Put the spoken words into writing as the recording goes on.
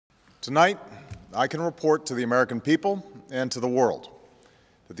Tonight, I can report to the American people and to the world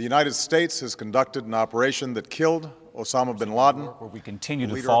that the United States has conducted an operation that killed Osama bin Laden. Where we continue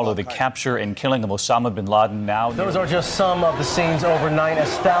to follow the capture and killing of Osama bin Laden now. Those are just some of the scenes overnight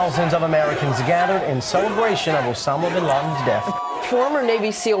as thousands of Americans gathered in celebration of Osama bin Laden's death. Former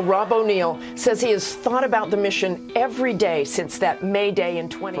Navy SEAL Rob O'Neill says he has thought about the mission every day since that May Day in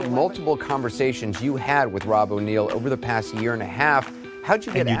 2011. For multiple conversations you had with Rob O'Neill over the past year and a half, how'd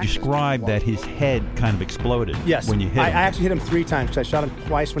you get access? And you described that his head kind of exploded when you hit him. I actually hit him 3 times because I shot him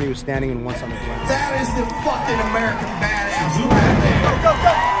twice when he was standing and once on the ground. That is the fucking American badass right there. Go, go,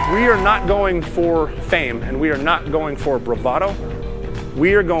 go. We are not going for fame and we are not going for bravado.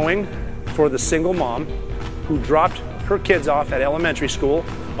 We are going for the single mom who dropped her kids off at elementary school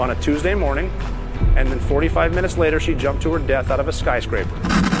on a Tuesday morning, and then 45 minutes later she jumped to her death out of a skyscraper.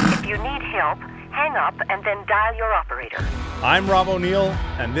 If you need help, hang up and then dial your operator. I'm Rob O'Neill,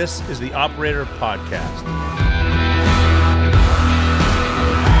 and this is the Operator Podcast.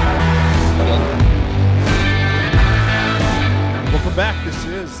 Welcome back. This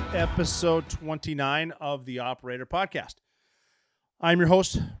is episode 29 of the Operator Podcast. I'm your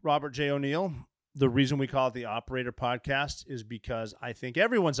host, Robert J. O'Neill. The reason we call it the Operator Podcast is because I think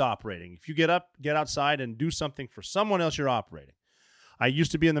everyone's operating. If you get up, get outside, and do something for someone else, you're operating. I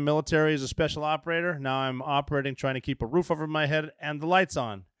used to be in the military as a special operator. Now I'm operating, trying to keep a roof over my head and the lights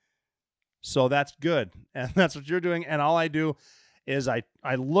on. So that's good. And that's what you're doing. And all I do is I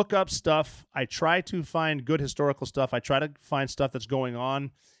look up stuff. I try to find good historical stuff. I try to find stuff that's going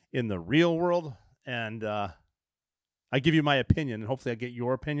on in the real world. And I give you my opinion, and hopefully I get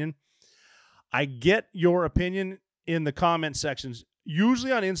your opinion. I get your opinion in the comment sections,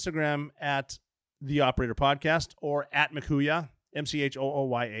 usually on Instagram at The Operator Podcast or at Makuya,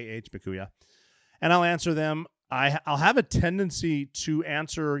 MCHOOYAH, Makuya. And I'll answer them. I'll have a tendency to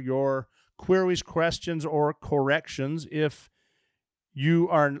answer your queries, questions, or corrections if you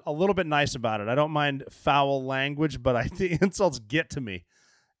are a little bit nice about it. I don't mind foul language, but the insults get to me.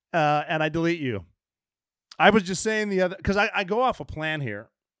 And I delete you. I was just saying because I go off a plan here,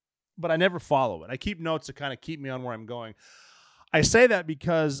 but I never follow it. I keep notes to kind of keep me on where I'm going. I say that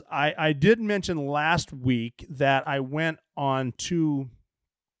because I did mention last week that I went on to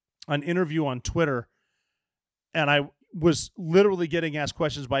an interview on Twitter, and I was literally getting asked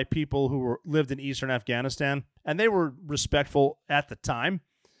questions by people who lived in eastern Afghanistan, and they were respectful at the time,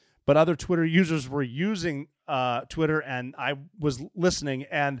 but other Twitter users were using Twitter, and I was listening,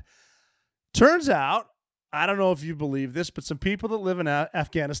 and turns out, I don't know if you believe this, but some people that live in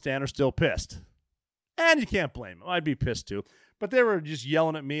Afghanistan are still pissed. And you can't blame them. I'd be pissed too. But they were just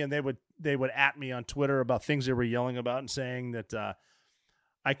yelling at me, and they would at me on Twitter about things they were yelling about and saying that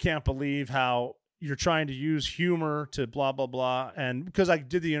I can't believe how you're trying to use humor to blah, blah, blah. And because I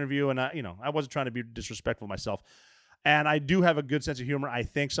did the interview, and I wasn't trying to be disrespectful myself. And I do have a good sense of humor. I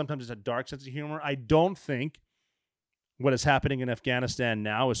think sometimes it's a dark sense of humor. I don't think what is happening in Afghanistan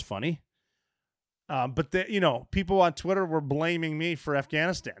now is funny. But people on Twitter were blaming me for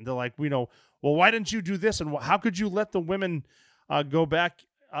Afghanistan. They're like, well, why didn't you do this? And how could you let the women go back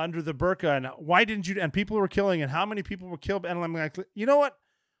under the burqa? And why didn't you? And people were killing, and how many people were killed? And I'm like, you know what?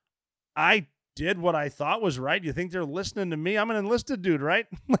 I did what I thought was right. You think they're listening to me? I'm an enlisted dude, right?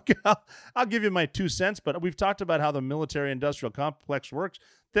 Like, I'll give you my 2 cents, but we've talked about how the military-industrial complex works.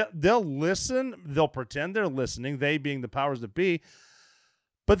 They'll listen. They'll pretend they're listening, they being the powers that be.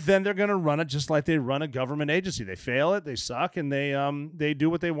 But then they're going to run it just like they run a government agency. They fail it, they suck, and they do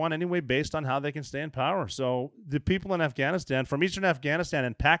what they want anyway based on how they can stay in power. So the people in Afghanistan, from eastern Afghanistan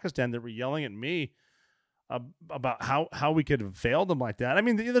and Pakistan, that were yelling at me about how we could have failed them like that. I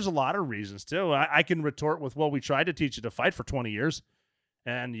mean, there's a lot of reasons, too. I can retort with, well, we tried to teach you to fight for 20 years,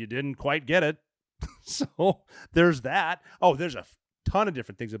 and you didn't quite get it. So there's that. Oh, there's a ton of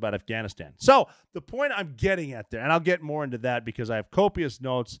different things about Afghanistan. So the point I'm getting at there, and I'll get more into that because I have copious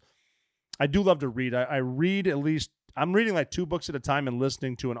notes. I do love to read. I read I'm reading like 2 books at a time and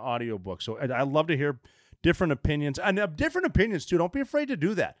listening to an audiobook. So I love to hear different opinions, and different opinions too. Don't be afraid to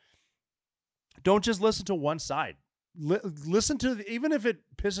do that. Don't just listen to one side. Listen to, even if it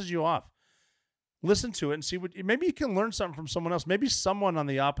pisses you off, listen to it and see maybe you can learn something from someone else. Maybe someone on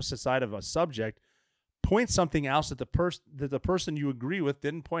the opposite side of a subject point something else that the person you agree with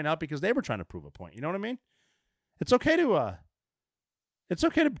didn't point out because they were trying to prove a point. You know what I mean? It's okay to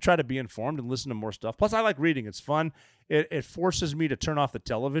try to be informed and listen to more stuff. Plus, I like reading. It's fun. It forces me to turn off the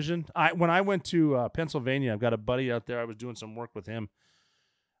television. When I went to Pennsylvania, I've got a buddy out there. I was doing some work with him,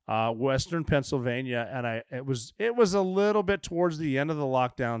 Western Pennsylvania, and it was a little bit towards the end of the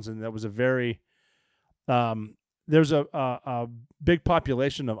lockdowns, and that was a very there's a big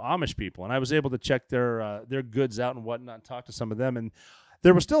population of Amish people, and I was able to check their goods out and whatnot, and talk to some of them, and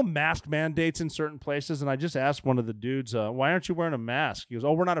there were still mask mandates in certain places, and I just asked one of the dudes, why aren't you wearing a mask? He goes,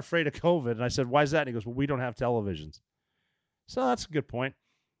 oh, we're not afraid of COVID. And I said, why is that? And he goes, well, we don't have televisions. So that's a good point.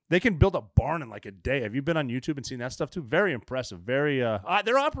 They can build a barn in like a day. Have you been on YouTube and seen that stuff too? Very impressive. Very,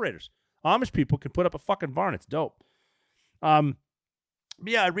 they're operators. Amish people can put up a fucking barn. It's dope.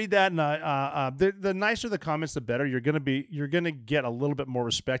 Yeah, I read that, and the nicer the comments, the better. You're gonna get a little bit more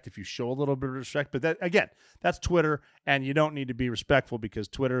respect if you show a little bit of respect. But that, again, that's Twitter, and you don't need to be respectful because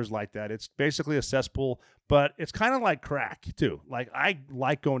Twitter is like that. It's basically a cesspool, but it's kind of like crack too. Like, I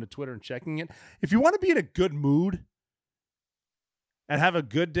like going to Twitter and checking it. If you want to be in a good mood and have a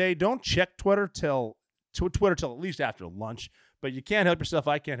good day, don't check Twitter till at least after lunch. But you can't help yourself.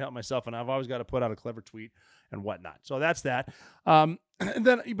 I can't help myself, and I've always got to put out a clever tweet and whatnot. So that's that.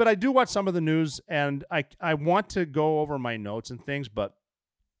 But I do watch some of the news, and I want to go over my notes and things, but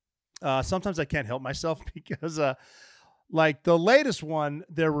sometimes I can't help myself because, like the latest one,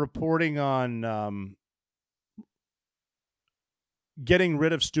 they're reporting on getting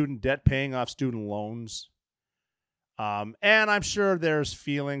rid of student debt, paying off student loans. And I'm sure there's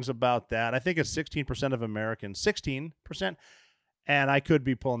feelings about that. I think it's 16% of Americans, 16%, and I could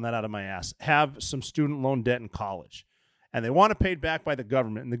be pulling that out of my ass, have some student loan debt in college. And they want it paid back by the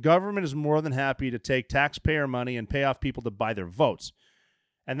government. And the government is more than happy to take taxpayer money and pay off people to buy their votes.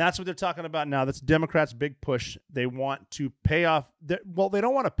 And that's what they're talking about now. That's Democrats' big push. They want to pay off, they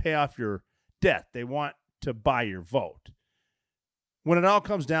don't want to pay off your debt. They want to buy your vote. When it all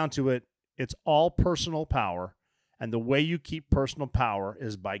comes down to it, it's all personal power. And the way you keep personal power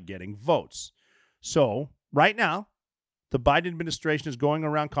is by getting votes. So right now, the Biden administration is going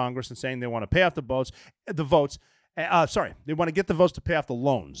around Congress and saying they want to pay off the votes. They want to get the votes to pay off the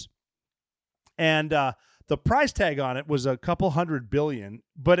loans. And the price tag on it was a couple $100 billion,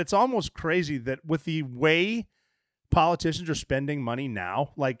 but it's almost crazy that with the way politicians are spending money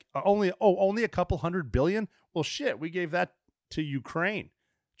now, like only a couple $100 billion. Well, shit, we gave that to Ukraine.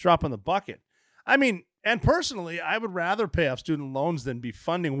 Drop in the bucket. I mean, and personally, I would rather pay off student loans than be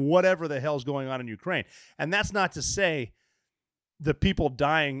funding whatever the hell's going on in Ukraine. And that's not to say the people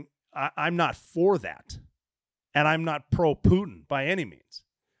dying, I'm not for that. And I'm not pro-Putin by any means.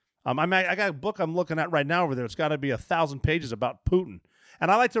 I got a book I'm looking at right now over there. It's got to be 1,000 pages about Putin.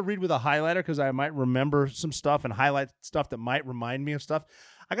 And I like to read with a highlighter because I might remember some stuff and highlight stuff that might remind me of stuff.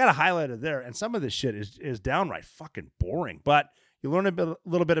 I got a highlighter there, and some of this shit is downright fucking boring. But you learn a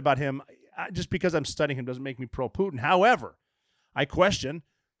little bit about him. Just because I'm studying him doesn't make me pro-Putin. However, I question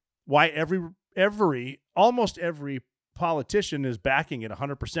why almost every politician is backing it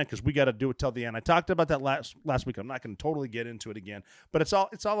 100% because we got to do it till the end. I talked about that last week. I'm not going to totally get into it again, but it's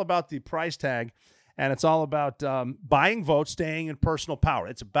all about the price tag, and it's all about buying votes, staying in personal power.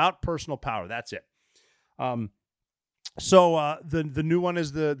 It's about personal power. That's it. So the new one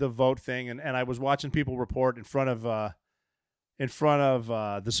is the vote thing, and I was watching people report in front of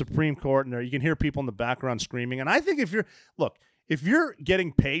the Supreme Court, and there you can hear people in the background screaming. And I think if you're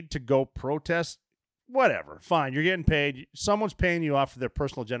getting paid to go protest, whatever, fine. You're getting paid. Someone's paying you off for their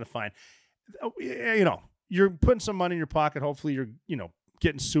personal agenda, fine. You're putting some money in your pocket. Hopefully you're,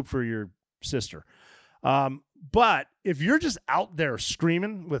 getting soup for your sister. But if you're just out there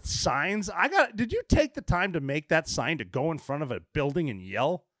screaming with signs, did you take the time to make that sign to go in front of a building and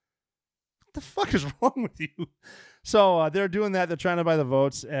yell? What the fuck is wrong with you? So they're doing that. They're trying to buy the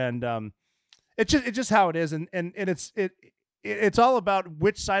votes, and it's just how it is. And it's all about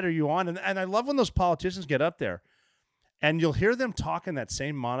which side are you on. And I love when those politicians get up there, and you'll hear them talk in that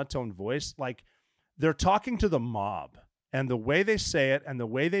same monotone voice, like they're talking to the mob. And the way they say it, and the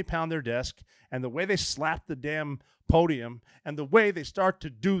way they pound their desk, and the way they slap the damn podium, and the way they start to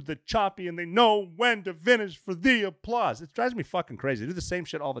do the choppy, and they know when to finish for the applause. It drives me fucking crazy. They do the same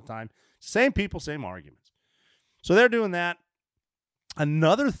shit all the time. Same people, same arguments. So they're doing that.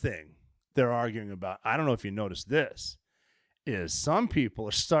 Another thing they're arguing about, I don't know if you noticed this, is some people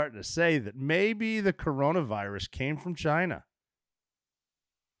are starting to say that maybe the coronavirus came from China.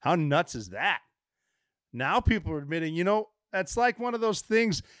 How nuts is that? Now people are admitting, that's like one of those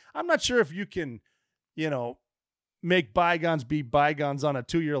things. I'm not sure if you can, make bygones be bygones on a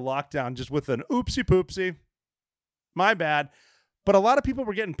 2-year lockdown just with an oopsie poopsie. My bad. But a lot of people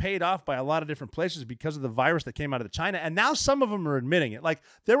were getting paid off by a lot of different places because of the virus that came out of China. And now some of them are admitting it. Like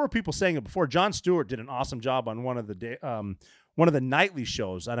there were people saying it before. Jon Stewart did an awesome job on one of the nightly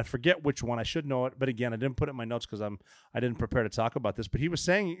shows, and I forget which one. I should know it, but again, I didn't put it in my notes because I didn't prepare to talk about this. But he was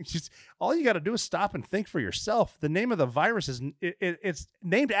saying, all you got to do is stop and think for yourself. The name of the virus it's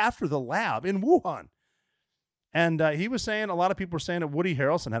named after the lab in Wuhan. And he was saying, a lot of people were saying that Woody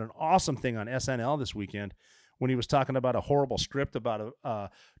Harrelson had an awesome thing on SNL this weekend when he was talking about a horrible script about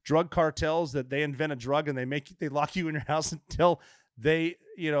drug cartels, that they invent a drug and they lock you in your house until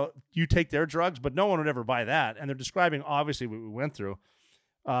you take their drugs, but no one would ever buy that. And they're describing obviously what we went through.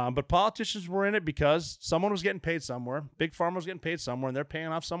 But politicians were in it because someone was getting paid somewhere. Big Pharma was getting paid somewhere, and they're paying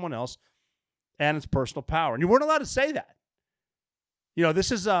off someone else. And it's personal power. And you weren't allowed to say that.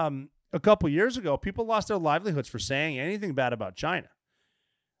 This is a couple years ago, people lost their livelihoods for saying anything bad about China.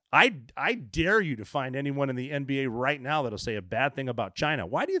 I dare you to find anyone in the NBA right now that'll say a bad thing about China.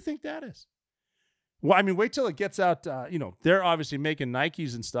 Why do you think that is? Well, I mean, wait till it gets out. They're obviously making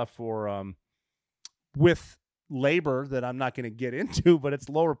Nikes and stuff for with labor that I'm not going to get into, but it's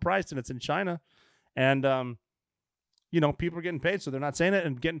lower priced and it's in China. And, people are getting paid, so they're not saying it,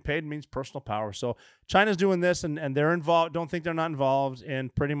 and getting paid means personal power. So China's doing this, and they're involved. Don't think they're not involved in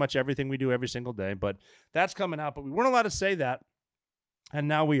pretty much everything we do every single day, but that's coming out. But we weren't allowed to say that, and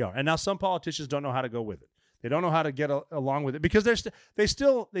now we are. And now some politicians don't know how to go with it. They don't know how to get along with it because they're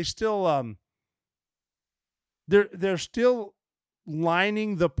still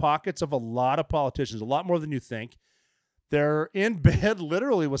lining the pockets of a lot of politicians, a lot more than you think. They're in bed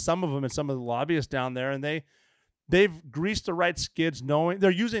literally with some of them and some of the lobbyists down there, and they've greased the right skids, knowing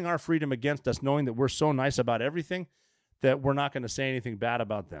they're using our freedom against us, knowing that we're so nice about everything that we're not going to say anything bad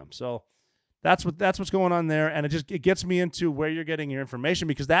about them. So that's what's going on there, and it gets me into where you're getting your information,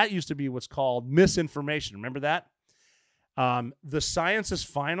 because that used to be what's called misinformation. Remember that? The science is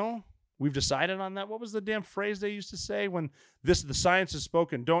final. We've decided on that. What was the damn phrase they used to say when the science is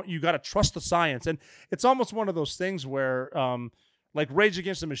spoken? You got to trust the science. And it's almost one of those things where like Rage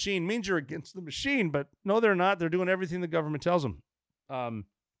Against the Machine means you're against the machine, but no, they're not. They're doing everything the government tells them. And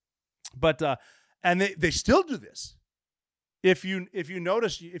they still do this. If you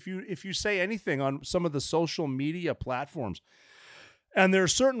notice, if you say anything on some of the social media platforms, and there are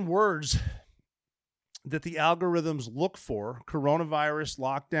certain words that the algorithms look for, coronavirus,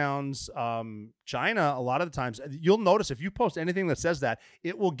 lockdowns, China, a lot of the times, you'll notice if you post anything that says that,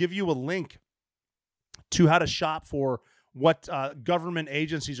 it will give you a link to how to shop for what government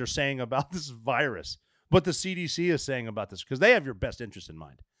agencies are saying about this virus, what the CDC is saying about this, because they have your best interest in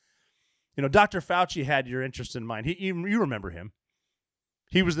mind. Dr. Fauci had your interest in mind. You remember him.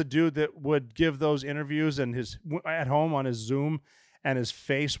 He was the dude that would give those interviews and at home on his Zoom, and his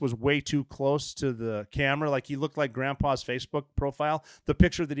face was way too close to the camera. Like he looked like Grandpa's Facebook profile, the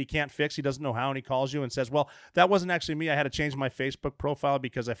picture that he can't fix. He doesn't know how, and he calls you and says, well, that wasn't actually me. I had to change my Facebook profile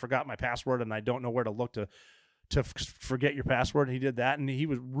because I forgot my password and I don't know where to look to forget your password. And he did that, and he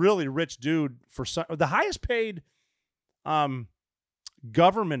was really rich dude for the highest paid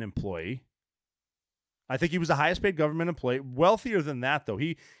government employee. I think he was the highest paid government employee. Wealthier than that, though.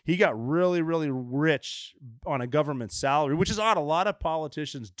 He got really, really rich on a government salary, which is odd. A lot of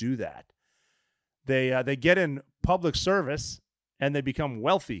politicians do that. They get in public service and they become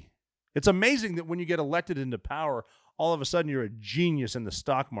wealthy. It's amazing that when you get elected into power, all of a sudden you're a genius in the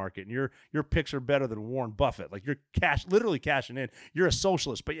stock market, and your picks are better than Warren Buffett. Like you're literally cashing in. You're a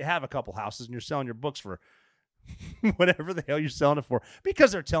socialist, but you have a couple houses and you're selling your books for whatever the hell you're selling it for,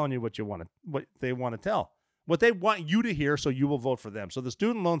 because they're telling you what they want to tell, what they want you to hear, so you will vote for them. So the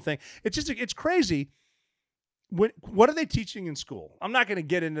student loan thing, it's crazy. What are they teaching in school? I'm not going to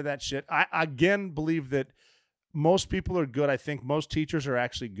get into that shit. I again believe that most people are good. I think most teachers are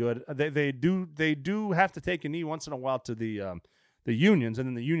actually good. They do have to take a knee once in a while to the unions, and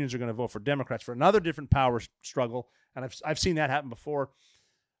then the unions are going to vote for Democrats for another different power struggle. And I've seen that happen before.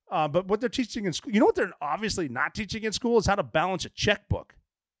 But what they're teaching in school, what they're obviously not teaching in school is how to balance a checkbook,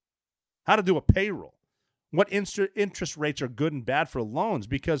 how to do a payroll, what interest rates are good and bad for loans,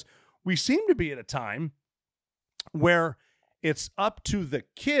 because we seem to be at a time where it's up to the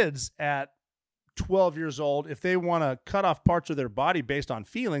kids at 12 years old if they want to cut off parts of their body based on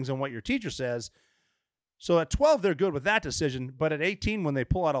feelings and what your teacher says. So at 12, they're good with that decision. But at 18, when they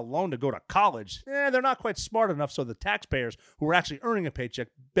pull out a loan to go to college, they're not quite smart enough. So the taxpayers who are actually earning a paycheck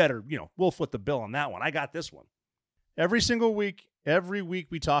better, we'll foot the bill on that one. I got this one. Every week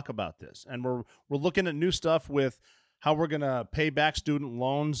we talk about this. And we're looking at new stuff with how we're going to pay back student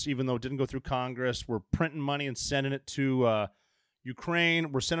loans, even though it didn't go through Congress. We're printing money and sending it to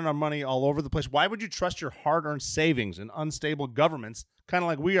Ukraine. We're sending our money all over the place. Why would you trust your hard-earned savings in unstable governments, kind of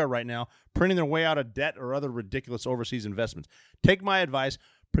like we are right now, printing their way out of debt or other ridiculous overseas investments? Take my advice.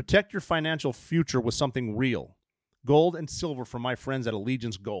 Protect your financial future with something real. Gold and silver from my friends at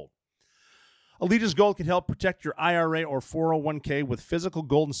Allegiance Gold. Allegiance Gold can help protect your IRA or 401k with physical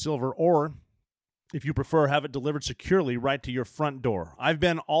gold and silver, or If you prefer, have it delivered securely right to your front door. I've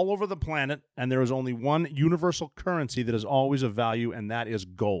been all over the planet, and there is only one universal currency that is always of value, and that is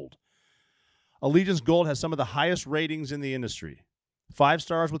gold. Allegiance Gold has some of the highest ratings in the industry. 5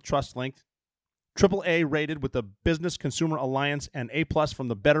 stars with TrustLink, AAA rated with the Business Consumer Alliance, and A+ from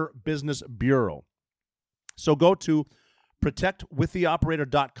the Better Business Bureau. So go to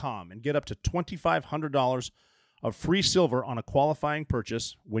protectwiththeoperator.com and get up to $2,500 of free silver on a qualifying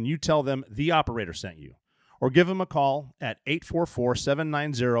purchase when you tell them the operator sent you. Or give them a call at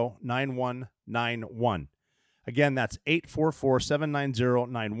 844-790-9191. Again, that's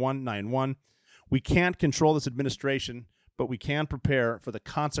 844-790-9191. We can't control this administration, but we can prepare for the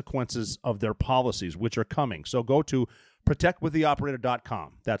consequences of their policies, which are coming. So go to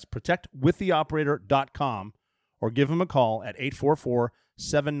protectwiththeoperator.com. That's protectwiththeoperator.com, or give them a call at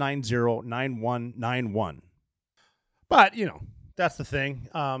 844-790-9191. But, that's the thing.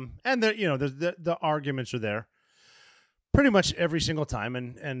 And the arguments are there pretty much every single time.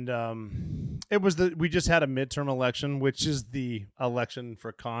 And it was we just had a midterm election, which is the election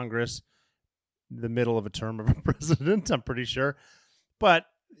for Congress, the middle of a term of a president, I'm pretty sure. But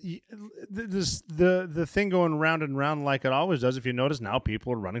the thing going round and round like it always does, if you notice now,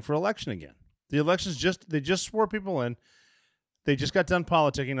 people are running for election again. The elections they just swore people in. They just got done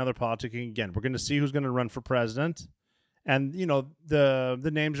politicking, now they're politicking again. We're going to see who's going to run for president. And,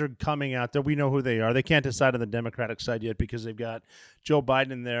 the names are coming out there. We know who they are. They can't decide on the Democratic side yet because they've got Joe Biden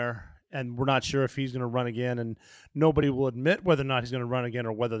in there, and we're not sure if he's going to run again. And nobody will admit whether or not he's going to run again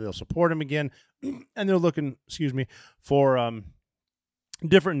or whether they'll support him again. And they're looking, for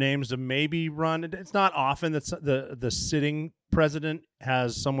different names to maybe run. It's not often that the sitting president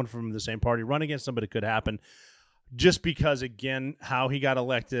has someone from the same party run against somebody. Could happen. Just because, again, how he got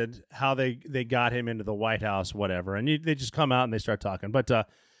elected, how they got him into the White House, whatever. And they just come out and they start talking. But,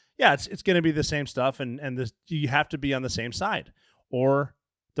 it's going to be the same stuff, and you have to be on the same side, or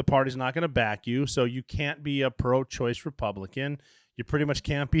the party's not going to back you, so you can't be a pro-choice Republican. You pretty much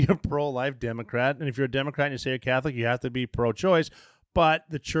can't be a pro-life Democrat. And if you're a Democrat and you say you're Catholic, you have to be pro-choice. But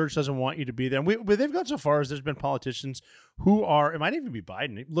the church doesn't want you to be there. And they've gone so far as there's been politicians who are – it might even be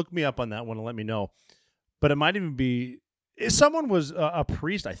Biden. Look me up on that one and let me know. But it might even be someone was a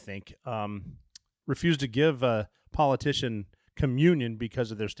priest, I think, refused to give a politician communion because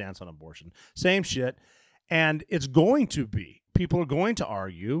of their stance on abortion. Same shit. And it's going to be. People are going to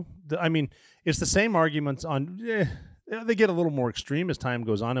argue. It's the same arguments on they get a little more extreme as time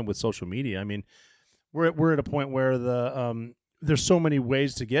goes on and with social media. I mean, we're at a point where there's so many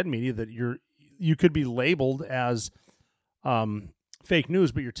ways to get media that you could be labeled as fake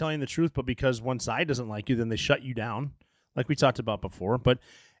news, but you're telling the truth, but because one side doesn't like you, then they shut you down, like we talked about before. But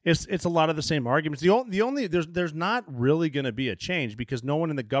it's a lot of the same arguments. The only there's not really going to be a change because no one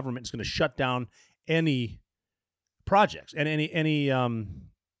in the government is going to shut down any projects and any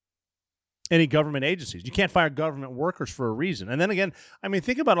government agencies. You can't fire government workers for a reason. And then again,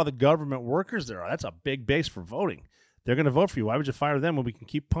 think about all the government workers there are. That's a big base for voting. They're going to vote for you. Why would you fire them when we can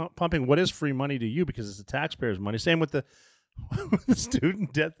keep pumping what is free money to you because it's the taxpayers' money? Same with the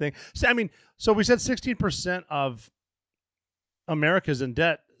student debt thing. So we said 16% of America's in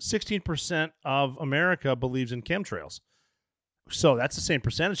debt. 16% of America believes in chemtrails. So that's the same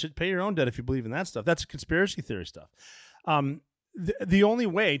percentage. Pay your own debt if you believe in that stuff. That's conspiracy theory stuff. The only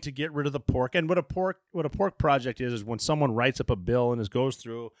way to get rid of the pork, and what a pork project is when someone writes up a bill and goes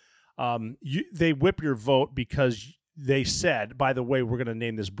through, they whip your vote because they said, by the way, we're going to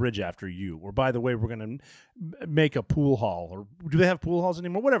name this bridge after you, or by the way, we're going to make a pool hall, or do they have pool halls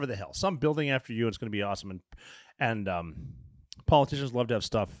anymore? Whatever the hell, some building after you, and it's going to be awesome. And politicians love to have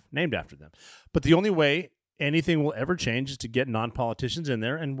stuff named after them. But the only way anything will ever change is to get non-politicians in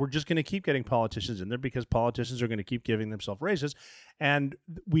there, and we're just going to keep getting politicians in there because politicians are going to keep giving themselves raises, and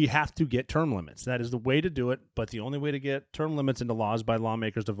we have to get term limits. That is the way to do it, but the only way to get term limits into law is by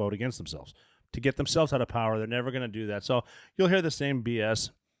lawmakers to vote against themselves, to get themselves out of power. They're never going to do that. So you'll hear the same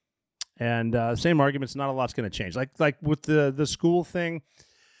BS and same arguments. Not a lot's going to change. Like with the school thing,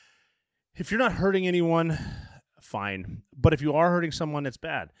 if you're not hurting anyone, fine. But if you are hurting someone, it's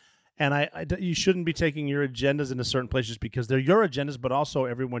bad. And you shouldn't be taking your agendas into certain places because they're your agendas, but also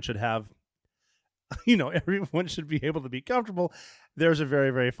everyone should have, everyone should be able to be comfortable. There's a very,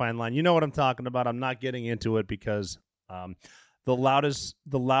 very fine line. You know what I'm talking about. I'm not getting into it because the loudest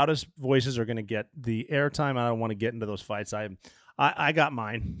voices are going to get the airtime. I don't want to get into those fights. I got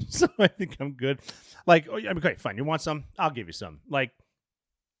mine, so I think I'm good. Okay, fine. You want some? I'll give you some.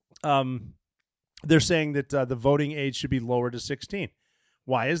 They're saying that the voting age should be lowered to 16.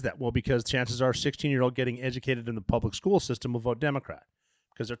 Why is that? Well, because chances are 16-year-old getting educated in the public school system will vote Democrat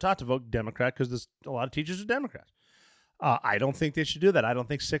because they're taught to vote Democrat because a lot of teachers are Democrats. I don't think they should do that. I don't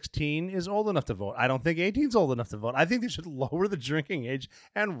think 16 is old enough to vote. I don't think 18 is old enough to vote. I think they should lower the drinking age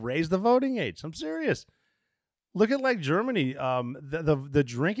and raise the voting age. I'm serious. Look at like Germany. The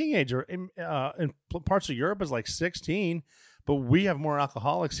drinking age in parts of Europe is like 16, but we have more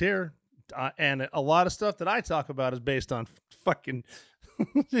alcoholics here. And a lot of stuff that I talk about is based on fucking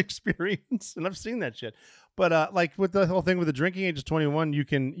experience, and I've seen that shit. But like with the whole thing with the drinking age of 21, you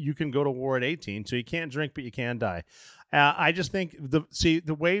can go to war at 18, so you can't drink, but you can die. I just think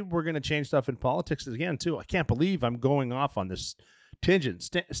the way we're going to change stuff in politics is, again, too. I can't believe I'm going off on this tangent,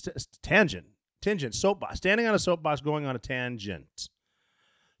 soapbox, standing on a soapbox, going on a tangent,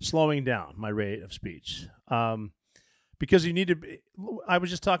 slowing down my rate of speech. Because you need to be, I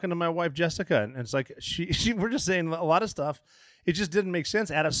was just talking to my wife, Jessica, and it's like, we're just saying a lot of stuff. It just didn't make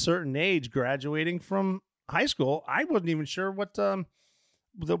sense at a certain age, graduating from high school. I wasn't even sure what the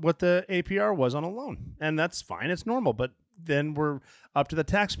APR was on a loan. And that's fine. It's normal. But then we're up to the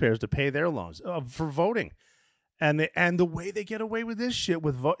taxpayers to pay their loans for voting. And the way they get away with this shit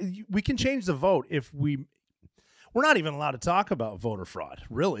with vote, we can change the vote if we're not even allowed to talk about voter fraud,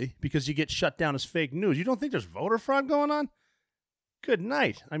 really, because you get shut down as fake news. You don't think there's voter fraud going on? Good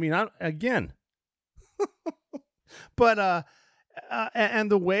night. I mean, again. But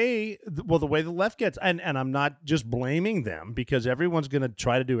and the way the left gets, and I'm not just blaming them, because everyone's going to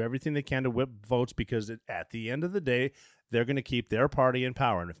try to do everything they can to whip votes, because at the end of the day, they're going to keep their party in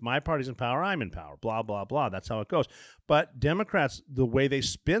power. And if my party's in power, I'm in power, blah, blah, blah. That's how it goes. But Democrats, the way they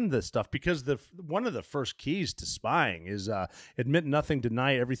spin this stuff, because one of the first keys to spying is admit nothing,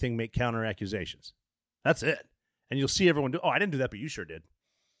 deny everything, make counter accusations. That's it. And you'll see everyone do, I didn't do that, but you sure did.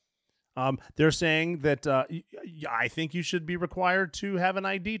 They're saying that I think you should be required to have an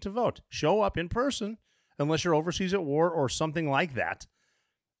ID to vote. Show up in person, unless you're overseas at war or something like that.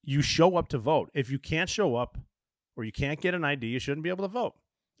 You show up to vote. If you can't show up or you can't get an ID, you shouldn't be able to vote.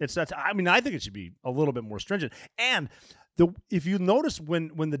 I think it should be a little bit more stringent. And if you notice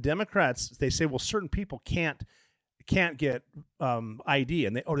when the Democrats, they say, well, certain people can't get ID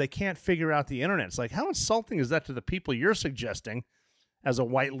or they can't figure out the internet. It's like, how insulting is that to the people you're suggesting as a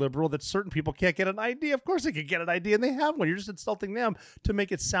white liberal, that certain people can't get an ID? Of course they can get an ID, and they have one. You're just insulting them to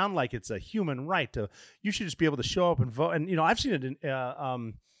make it sound like it's a human right. You should just be able to show up and vote. And I've seen it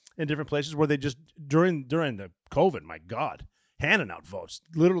in different places where they just during the COVID, my God, handing out votes,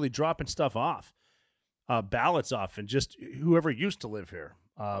 literally dropping stuff off, ballots off, and just whoever used to live here.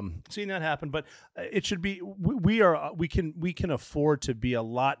 Seeing that happen, but it should be. We can afford to be a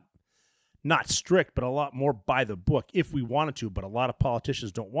lot. Not strict, but a lot more by the book if we wanted to. But a lot of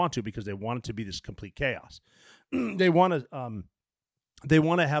politicians don't want to, because they want it to be this complete chaos. They want to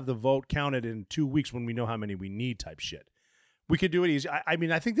have the vote counted in 2 weeks when we know how many we need, type shit. We could do it easy. I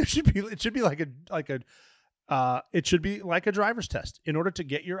mean, I think it should be like a driver's test. In order to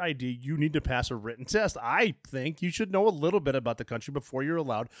get your ID, you need to pass a written test. I think you should know a little bit about the country before you're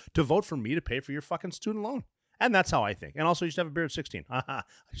allowed to vote for me to pay for your fucking student loan. And that's how I think. And also, you should have a beard at 16.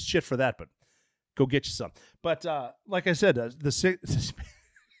 Shit for that, but go get you some. But like I said,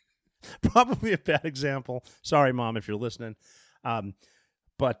 probably a bad example. Sorry, Mom, if you're listening.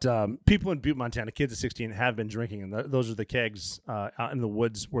 But people in Butte, Montana, kids at 16, have been drinking, and those are the kegs out in the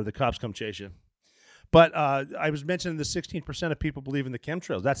woods where the cops come chase you. But I was mentioning the 16% of people believe in the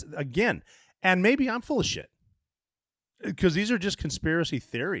chemtrails. That's, again, and maybe I'm full of shit, because these are just conspiracy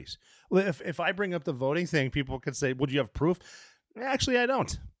theories. Well, if I bring up the voting thing, people could say, well, do you have proof? Actually, I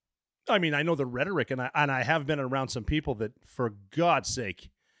don't. I mean, I know the rhetoric, and I have been around some people that, for God's sake,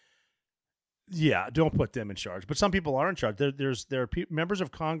 yeah, don't put them in charge. But some people are in charge. There are members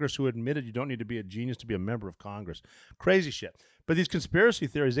of Congress who admitted you don't need to be a genius to be a member of Congress. Crazy shit. But these conspiracy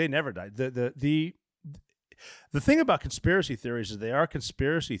theories, they never die. The thing about conspiracy theories is they are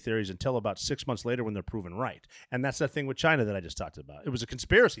conspiracy theories until about 6 months later when they're proven right. And that's that thing with China that I just talked about. It was a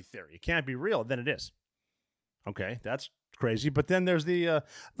conspiracy theory. It can't be real. Then it is. Okay, that's crazy. But then there's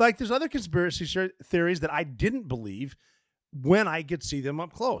there's other conspiracy theories that I didn't believe when I could see them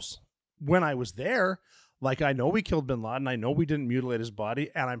up close. When I was there, like, I know we killed bin Laden. I know we didn't mutilate his body.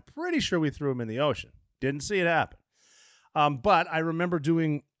 And I'm pretty sure we threw him in the ocean. Didn't see it happen. But I remember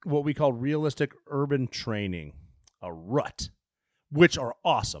doing what we call realistic urban training, a RUT, which are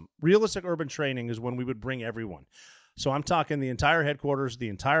awesome. Realistic urban training is when we would bring everyone. So I'm talking the entire headquarters, the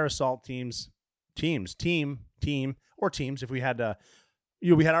entire assault teams, if we had,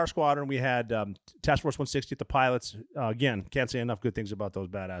 we had our squadron, we had Task Force 160 at the pilots. Again, can't say enough good things about those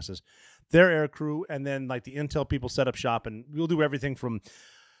badasses. Their air crew, and then like the intel people set up shop, and we'll do everything from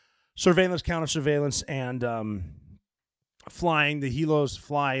surveillance, counter surveillance, and flying. The helos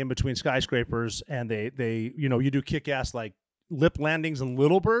fly in between skyscrapers, and they you do kick-ass like lip landings and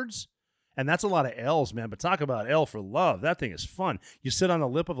little birds, and that's a lot of L's, man. But talk about L for love. That thing is fun. You sit on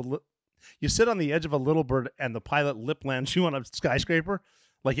the edge of a little bird, and the pilot lip lands you on a skyscraper,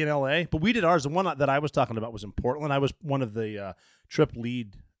 like in L.A. But we did ours. The one that I was talking about was in Portland. I was one of the trip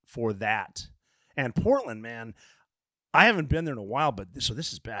lead for that. And Portland, man, I haven't been there in a while, but this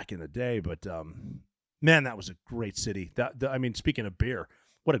is back in the day. But man, that was a great city. I mean, speaking of beer,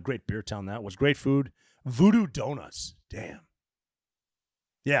 what a great beer town that was. Great food. Voodoo Donuts. Damn.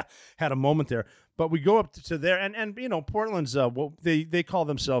 Yeah, had a moment there. But we go up to there, and Portland's they call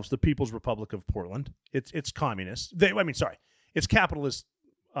themselves the People's Republic of Portland. It's communist. It's capitalist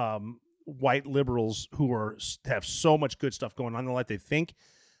white liberals who have so much good stuff going on in their life. They think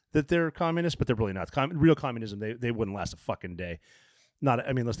that they're communists, but they're really not. Real communism, they wouldn't last a fucking day.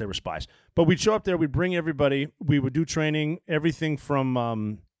 Unless they were spies. But we'd show up there, we'd bring everybody, we would do training, everything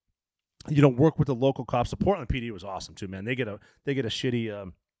from work with the local cops. The Portland PD was awesome too, man. They get a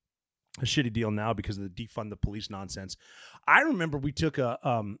shitty deal now because of the defund the police nonsense. I remember we took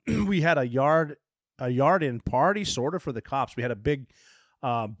we had a yard in party sort of for the cops. We had a big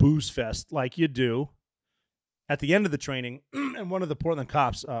booze fest like you do at the end of the training, and one of the Portland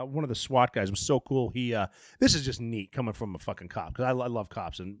cops, one of the SWAT guys, was so cool. He this is just neat coming from a fucking cop, because I love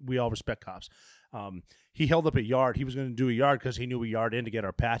cops and we all respect cops. He held up a yard. He was going to do a yard because he knew a yard in to get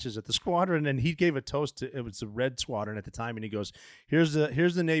our patches at the squadron, and he gave a toast to, it was the Red Squadron at the time, and he goes, here's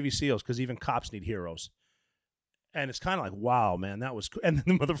the Navy SEALs, because even cops need heroes. And it's kind of like, wow, man, that was cool. And then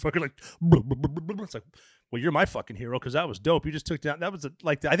the motherfucker it's like, well, you're my fucking hero, because that was dope. You just took down, that was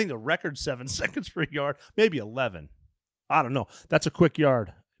I think the record 7 seconds per yard, maybe 11. I don't know. That's a quick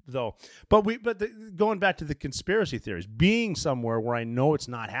yard though. But going back to the conspiracy theories, being somewhere where I know it's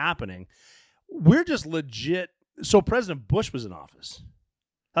not happening, we're just legit. So President Bush was in office.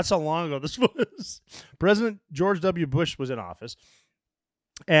 That's how long ago this was. President George W. Bush was in office.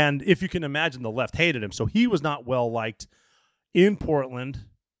 And if you can imagine, the left hated him. So he was not well liked in Portland.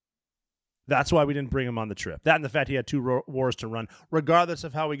 That's why we didn't bring him on the trip. That and the fact he had 2 wars to run. Regardless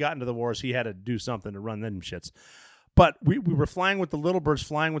of how we got into the wars, he had to do something to run them shits. But we were flying with the Little Birds,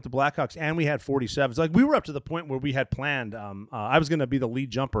 flying with the Blackhawks, and we had 47s. Like, we were up to the point where we had planned. I was going to be the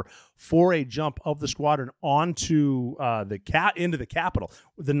lead jumper for a jump of the squadron onto into the Capitol,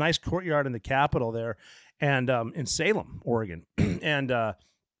 the nice courtyard in the Capitol there, and in Salem, Oregon, and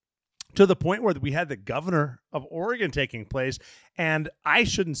to the point where we had the governor of Oregon taking place. And I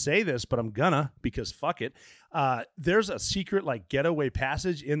shouldn't say this, but I'm gonna, because fuck it. There's a secret getaway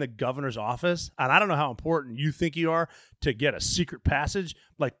passage in the governor's office. And I don't know how important you think you are to get a secret passage,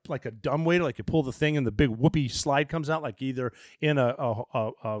 like a dumbwaiter, like you pull the thing and the big whoopee slide comes out, like either in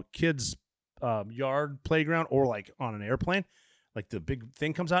a kid's yard playground or on an airplane. Like the big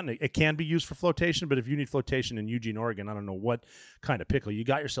thing comes out, and it can be used for flotation, but if you need flotation in Eugene, Oregon, I don't know what kind of pickle you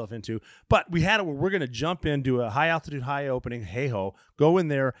got yourself into. But we had it where we're going to jump in, do a high-altitude, high opening, hey-ho, go in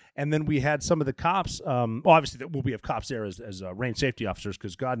there, and then we had some of the cops. Obviously, we have cops there as range safety officers,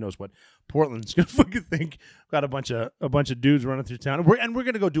 because God knows what Portland's going to fucking think. Got a bunch of dudes running through town. And we're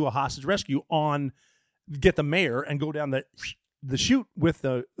going to go do a hostage rescue get the mayor and go down the chute with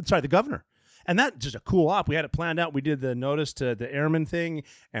the governor. And that's just a cool op. We had it planned out. We did the notice to the airman thing,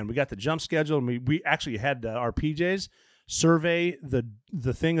 and we got the jump schedule. And we actually had our PJs survey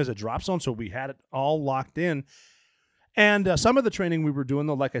the thing as a drop zone, so we had it all locked in. And some of the training we were doing,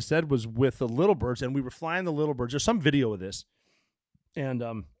 though, like I said, was with the Little Birds, and we were flying the Little Birds. There's some video of this. And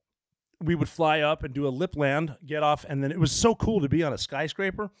we would fly up and do a lip land, get off, and then it was so cool to be on a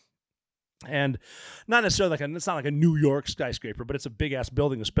skyscraper. And not necessarily it's not like a New York skyscraper, but it's a big ass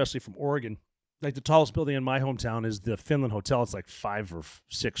building, especially from Oregon. Like the tallest building in my hometown is the Finland Hotel. It's 5 or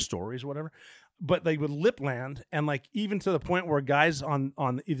 6 stories or whatever. But they would lip land, and even to the point where guys on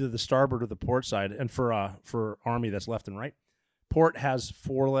either the starboard or the port side, and for Army that's left and right, port has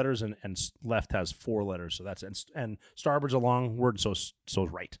 4 letters and left has 4 letters. So that's and starboard's a long word, so is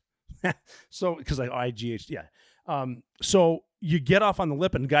right. So because IGH, yeah. So you get off on the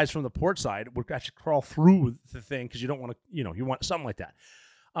lip, and guys from the port side would actually crawl through the thing, because you don't want to, you want something like that.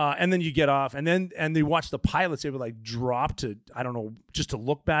 And then you get off, and they watch the pilots. They would drop to, I don't know, just to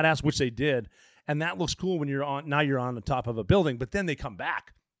look badass, which they did. And that looks cool when you're on the top of a building, but then they come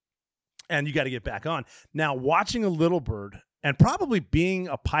back and you got to get back on. Now, watching a Little Bird and probably being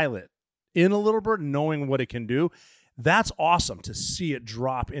a pilot in a Little Bird, knowing what it can do, that's awesome to see it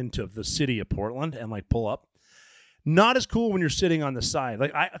drop into the city of Portland and pull up. Not as cool when you're sitting on the side,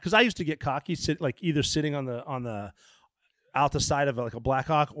 because I used to get cocky, either sitting on the out the side of like a Black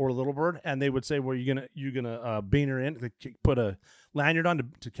Hawk or a Little Bird, and they would say, "Well, you're gonna bean her in, put a lanyard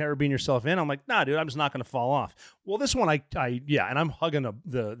on to carabine yourself in." I'm like, "Nah, dude, I'm just not gonna fall off." Well, this one, and I'm hugging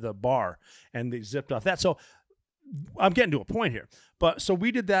the bar, and they zipped off that. So I'm getting to a point here. But so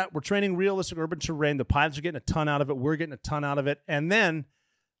we did that. We're training realistic urban terrain. The pilots are getting a ton out of it. We're getting a ton out of it, and then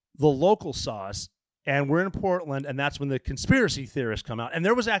the local saw us. And we're in Portland, and that's when the conspiracy theorists come out. And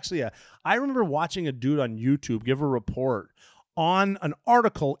there was actually I remember watching a dude on YouTube give a report on an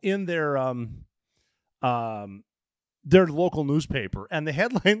article in their local newspaper. And the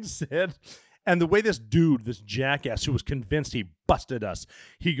headline said, and the way this dude, this jackass who was convinced he busted us,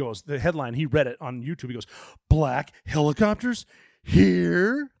 he goes, the headline, he read it on YouTube, he goes, "Black helicopters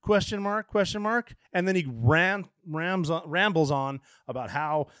here? Question mark. And then he rambles on about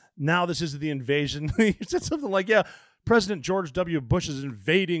how now this is the invasion. He said something like, "Yeah, President George W. Bush is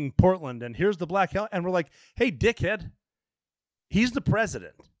invading Portland, and here's the black hell." And we're like, "Hey, dickhead, he's the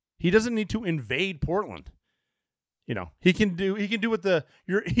president. He doesn't need to invade Portland. You know, he can do what that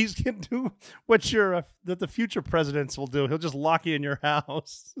the future presidents will do. He'll just lock you in your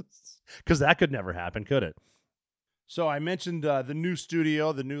house." Because that could never happen, could it? So I mentioned the new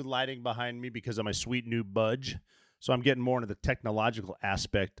studio, the new lighting behind me because of my sweet new budge. So I'm getting more into the technological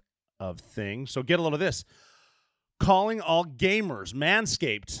aspect of things. So get a load of this. Calling all gamers.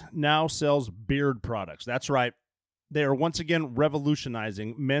 Manscaped now sells beard products. That's right. They are once again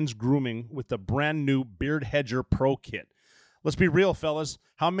revolutionizing men's grooming with the brand new Beard Hedger Pro Kit. Let's be real, fellas.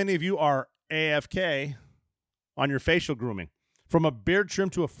 How many of you are AFK on your facial grooming? From a beard trim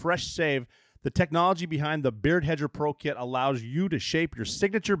to a fresh shave, the technology behind the Beard Hedger Pro Kit allows you to shape your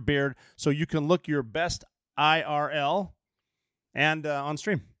signature beard so you can look your best IRL and on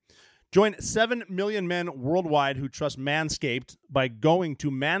stream. Join 7 million men worldwide who trust Manscaped by going to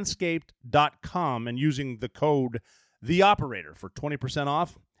manscaped.com and using the code THEOPERATOR for 20%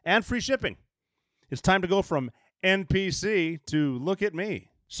 off and free shipping. It's time to go from NPC to look at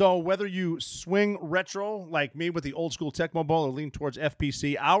me. So whether you swing retro like me with the old school Tecmo Bowl or lean towards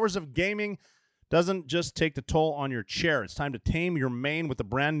FPC, hours of gaming doesn't just take the toll on your chair. It's time to tame your mane with the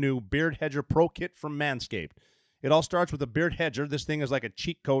brand new Beard Hedger Pro Kit from Manscaped. It all starts with a Beard Hedger. This thing is like a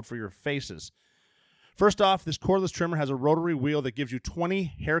cheat code for your faces. First off, this cordless trimmer has a rotary wheel that gives you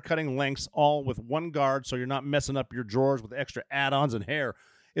 20 haircutting lengths, all with one guard, so you're not messing up your drawers with extra add-ons and hair.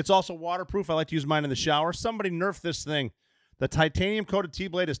 It's also waterproof. I like to use mine in the shower. Somebody nerf this thing. The titanium-coated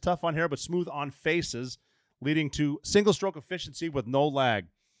T-blade is tough on hair but smooth on faces, leading to single-stroke efficiency with no lag.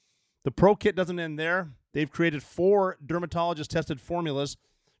 The Pro Kit doesn't end there. They've created 4 dermatologist-tested formulas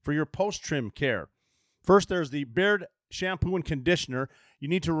for your post-trim care. First, there's the beard shampoo and conditioner. You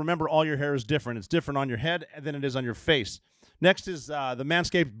need to remember all your hair is different. It's different on your head than it is on your face. Next is the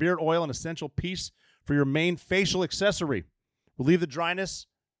Manscaped Beard Oil, an essential piece for your main facial accessory. Relieve the dryness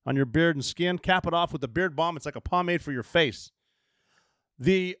on your beard and skin. Cap it off with the Beard Balm. It's like a pomade for your face.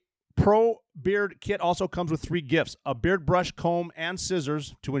 The Pro Beard Kit also comes with 3 gifts: a beard brush, comb, and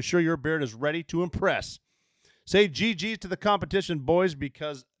scissors to ensure your beard is ready to impress. Say GG's to the competition, boys,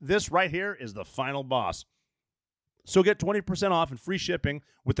 because this right here is the final boss. So get 20% off and free shipping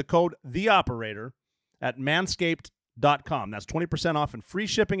with the code THEOPERATOR at manscaped.com. That's 20% off and free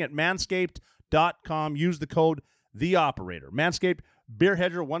shipping at manscaped.com. Use the code THEOPERATOR. Manscaped, Beard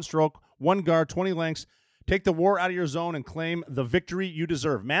Hedger, 1 stroke, 1 guard, 20 lengths. Take the war out of your zone and claim the victory you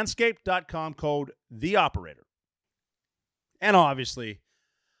deserve. Manscaped.com, code THEOPERATOR. And obviously,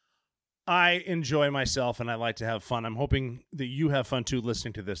 I enjoy myself and I like to have fun. I'm hoping that you have fun too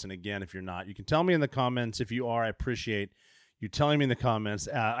listening to this. And again, if you're not, you can tell me in the comments. If you are, I appreciate you telling me in the comments.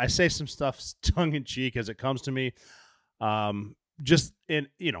 I say some stuff tongue in cheek as it comes to me. Just in,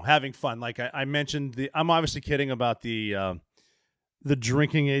 having fun. Like I mentioned, I'm obviously kidding about the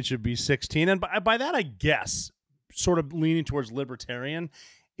drinking age should be 16. And by that, I guess, sort of leaning towards libertarian,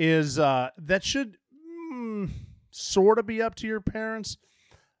 is that should sort of be up to your parents.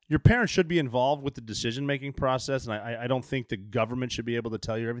 Your parents should be involved with the decision-making process, and I don't think the government should be able to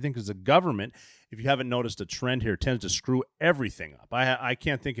tell you everything, because the government, if you haven't noticed a trend here, tends to screw everything up. I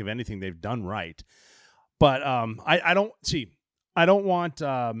can't think of anything they've done right. But I don't want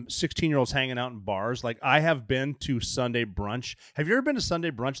 16-year-olds hanging out in bars. Like, I have been to Sunday brunch. Have you ever been to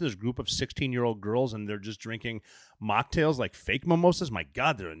Sunday brunch? There's a group of 16-year-old girls, and they're just drinking mocktails like fake mimosas. My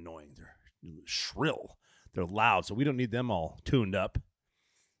God, they're annoying. They're shrill. They're loud, so we don't need them all tuned up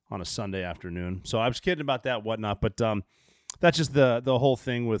on a Sunday afternoon. So I was kidding about that, whatnot, but that's just the whole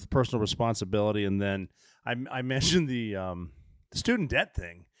thing with personal responsibility. And then I mentioned the student debt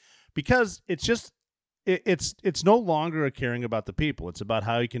thing, because it's just it's no longer a caring about the people. It's about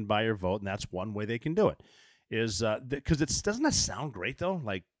how you can buy your vote, and that's one way they can do it. is because doesn't that sound great though?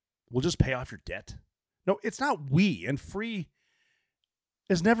 Like, we'll just pay off your debt. No, it's not and free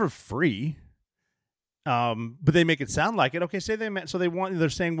is never free. But they make it sound like it. Okay, they're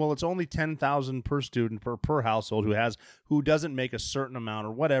saying, well, it's only $10,000 per student per household who doesn't make a certain amount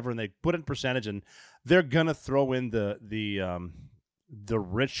or whatever, and they put in percentage, and they're gonna throw in the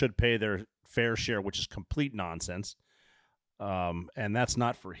rich should pay their fair share, which is complete nonsense. And that's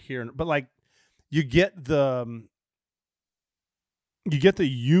not for here. But like, you get the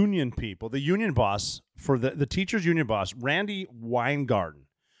union people, the union boss for the teachers' union boss, Randy Weingarten,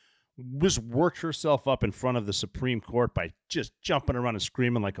 just worked herself up in front of the Supreme Court by just jumping around and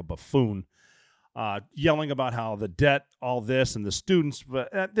screaming like a buffoon, yelling about how the debt, all this, and the students.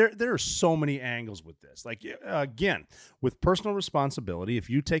 But there are so many angles with this. Like, again, with personal responsibility, if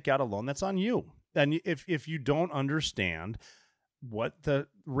you take out a loan, that's on you. And if you don't understand what the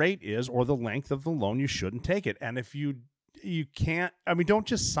rate is or the length of the loan, you shouldn't take it. And if you can't, don't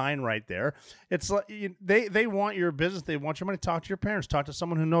just sign right there. It's like they want your business. They want your money. Talk to your parents. Talk to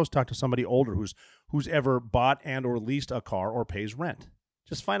someone who knows. Talk to somebody older who's ever bought and or leased a car or pays rent.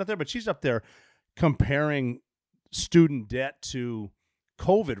 Just find out there. But she's up there comparing student debt to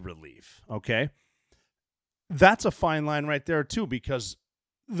COVID relief. Okay, that's a fine line right there too, because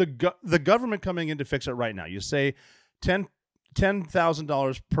the government coming in to fix it right now. You say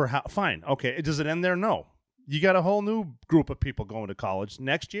 $10,000 per house. Fine. Okay. Does it end there? No. You got a whole new group of people going to college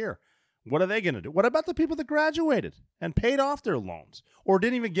next year. What are they going to do? What about the people that graduated and paid off their loans or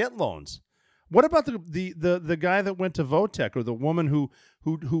didn't even get loans? What about the guy that went to Votech, or the woman who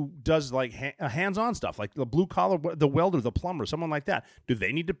does like hands-on stuff, like the blue collar, the welder, the plumber, someone like that? Do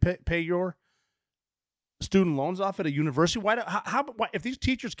they need to pay your student loans off at a university? Why if these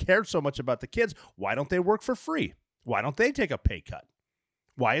teachers cared so much about the kids, why don't they work for free? Why don't they take a pay cut?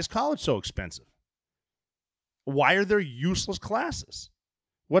 Why is college so expensive? Why are there useless classes?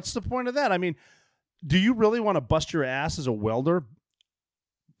 What's the point of that? Do you really want to bust your ass as a welder?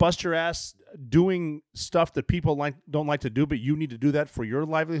 Bust your ass doing stuff that people don't like to do, but you need to do that for your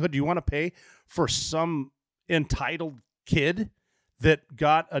livelihood? Do you want to pay for some entitled kid that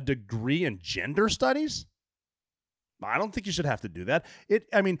got a degree in gender studies? I don't think you should have to do that.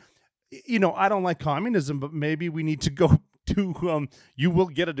 I don't like communism, but maybe we need to go to you will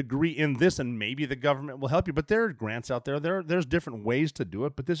get a degree in this, and maybe the government will help you. But there are grants out there. There's different ways to do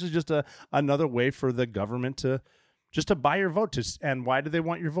it, but this is just another way for the government to buy your vote. And why do they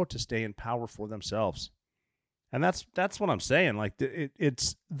want your vote? To stay in power for themselves. And that's what I'm saying. Like,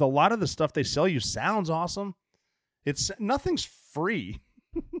 it's a lot of the stuff they sell you sounds awesome. Nothing's free.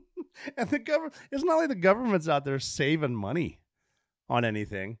 And it's not like the government's out there saving money on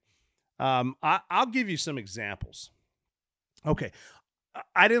anything. I'll give you some examples. Okay,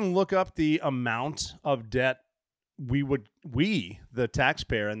 I didn't look up the amount of debt the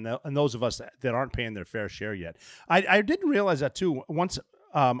taxpayer, and those of us that aren't paying their fair share yet. I didn't realize that too. Once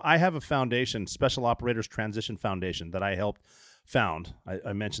I have a foundation, Special Operators Transition Foundation, that I helped found.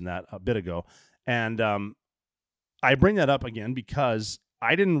 I mentioned that a bit ago, and I bring that up again because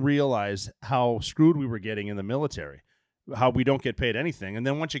I didn't realize how screwed we were getting in the military. How we don't get paid anything. And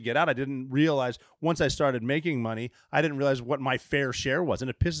then once you get out, I didn't realize, once I started making money, I didn't realize what my fair share was. And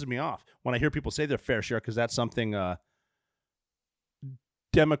it pisses me off when I hear people say their fair share, because that's something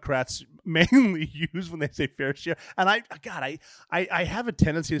Democrats mainly use when they say fair share. And I have a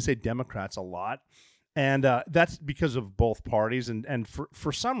tendency to say Democrats a lot. And that's because of both parties. And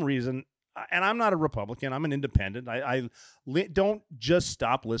for some reason, and I'm not a Republican, I'm an independent. I don't just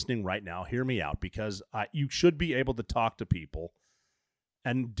stop listening right now. Hear me out, because you should be able to talk to people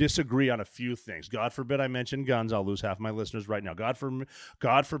and disagree on a few things. God forbid I mention guns, I'll lose half my listeners right now. God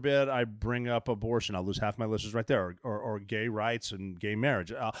forbid I bring up abortion, I'll lose half my listeners right there, or gay rights and gay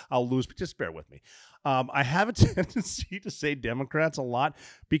marriage. I'll lose, just bear with me. I have a tendency to say Democrats a lot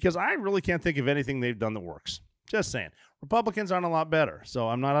because I really can't think of anything they've done that works. Just saying. Republicans aren't a lot better, so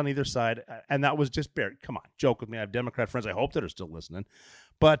I'm not on either side. And that was just bare. Come on, joke with me. I have Democrat friends, I hope, that are still listening.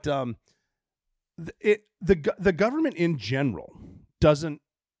 But the government in general doesn't.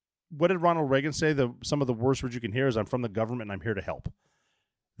 What did Ronald Reagan say? Some of the worst words you can hear is, "I'm from the government and I'm here to help."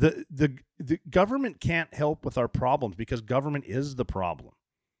 The government can't help with our problems because government is the problem.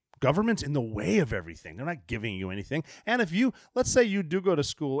 Government's in the way of everything. They're not giving you anything. And if let's say you do go to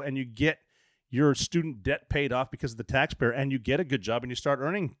school and you get your student debt paid off because of the taxpayer, and you get a good job and you start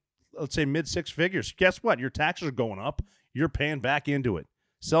earning, let's say, mid-six figures, guess what? Your taxes are going up. You're paying back into it.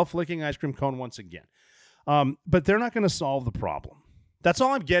 Self-licking ice cream cone once again. But they're not going to solve the problem. That's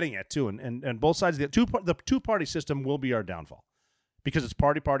all I'm getting at, too. And both sides of the two-party system will be our downfall. because it's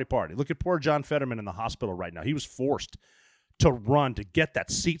party, party, party. Look at poor John Fetterman in the hospital right now. He was forced to run to get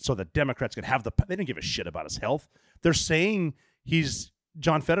that seat so the Democrats could have they didn't give a shit about his health. They're saying he's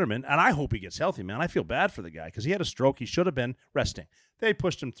John Fetterman, and I hope he gets healthy, man. I feel bad for the guy because he had a stroke. He should have been resting. They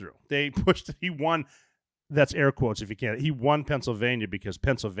pushed him through. He won. That's air quotes if you can't. He won Pennsylvania because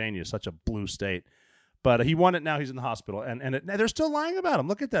Pennsylvania is such a blue state. But he won it now. He's in the hospital. And they're still lying about him.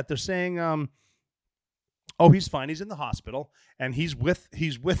 Look at that. They're saying, he's fine. He's in the hospital. And he's with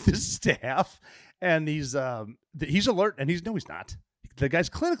his staff. And he's alert. And he's not. The guy's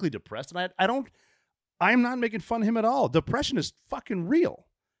clinically depressed. And I'm not making fun of him at all. Depression is fucking real.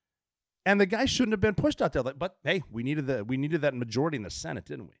 And the guy shouldn't have been pushed out there. But, hey, we needed that majority in the Senate,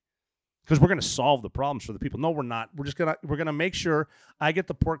 didn't we? Because we're going to solve the problems for the people. No, we're not. We're going to make sure I get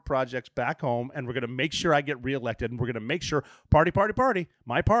the pork projects back home, and we're going to make sure I get reelected, and we're going to make sure party, party, party.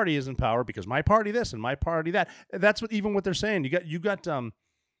 My party is in power because my party this and my party that. That's what they're saying. You got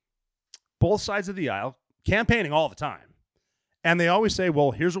both sides of the aisle campaigning all the time, and they always say,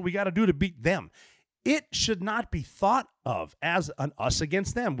 "Well, here's what we got to do to beat them." It should not be thought of as an us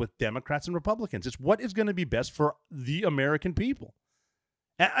against them with Democrats and Republicans. It's what is going to be best for the American people.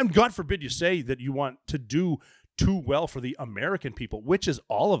 And God forbid you say that you want to do too well for the American people, which is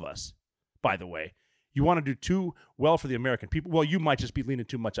all of us, by the way. You want to do too well for the American people. Well, you might just be leaning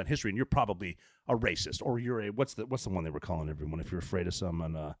too much on history, and you're probably a racist, or you're what's the one they were calling everyone if you're afraid of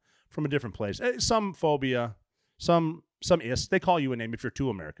someone from a different place, some phobia, some is. They call you a name if you're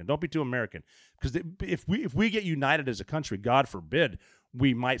too American. Don't be too American, because if we get united as a country, God forbid,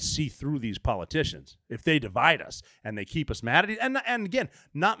 we might see through these politicians if they divide us and they keep us mad at and again,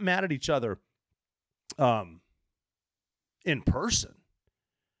 not mad at each other in person.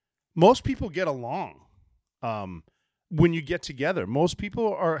 Most people get along when you get together. Most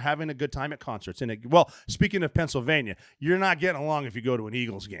people are having a good time at concerts. And speaking of Pennsylvania, you're not getting along if you go to an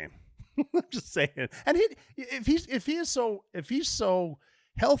Eagles game. I'm just saying. And if he's so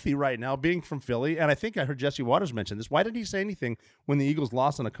healthy right now, being from Philly, and I think I heard Jesse Waters mention this. Why didn't he say anything when the Eagles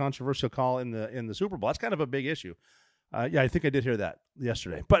lost on a controversial call in the Super Bowl? That's kind of a big issue. Yeah, I think I did hear that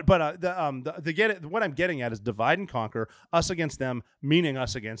yesterday. But what I'm getting at is divide and conquer, us against them, meaning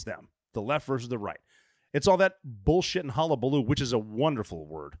us against them, the left versus the right. It's all that bullshit and hullabaloo, which is a wonderful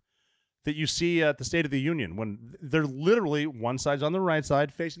word, that you see at the State of the Union when they're literally one side's on the right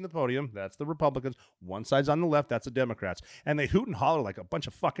side facing the podium. That's the Republicans. One side's on the left. That's the Democrats. And they hoot and holler like a bunch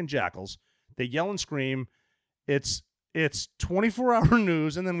of fucking jackals. They yell and scream. It's 24-hour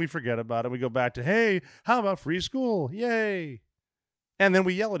news, and then we forget about it. We go back to, hey, how about free school? Yay. And then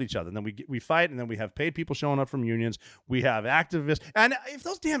we yell at each other. And then we fight, and then we have paid people showing up from unions. We have activists. And if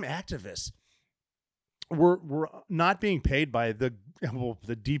those damn activists were not being paid by the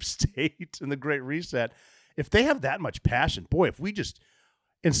deep state and the Great Reset, if they have that much passion, boy, if we just,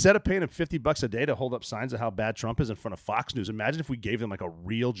 instead of paying them $50 a day to hold up signs of how bad Trump is in front of Fox News, imagine if we gave them like a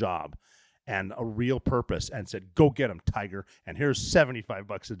real job and a real purpose and said, go get them, Tiger, and here's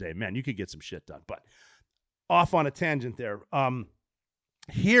 $75 a day. Man, you could get some shit done. But off on a tangent there.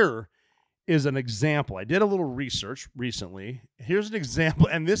 Here is an example. I did a little research recently. Here's an example,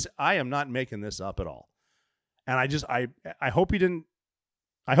 and this, I am not making this up at all. And I hope you didn't.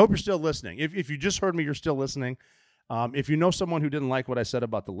 I hope you're still listening. If you just heard me, you're still listening. If you know someone who didn't like what I said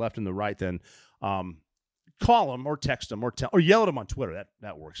about the left and the right, then call them or text them or yell at them on Twitter.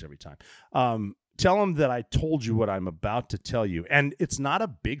 That works every time. Tell them that I told you what I'm about to tell you, and it's not a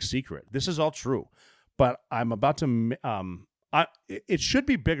big secret. This is all true, but I'm about to. It should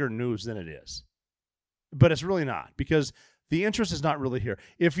be bigger news than it is, but it's really not, because the interest is not really here.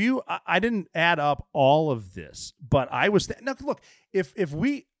 I didn't add up all of this, but I was, now look,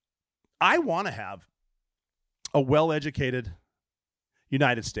 I want to have a well-educated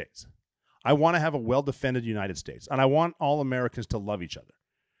United States. I want to have a well-defended United States, and I want all Americans to love each other.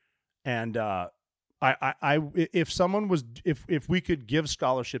 And if we could give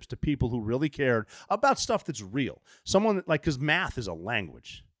scholarships to people who really cared about stuff that's real, because math is a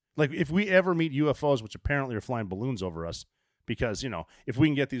language. Like if we ever meet UFOs, which apparently are flying balloons over us, because, if we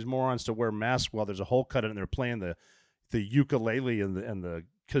can get these morons to wear masks while there's a hole cut in and they're playing the ukulele and the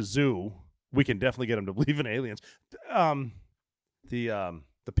kazoo, we can definitely get them to believe in aliens. The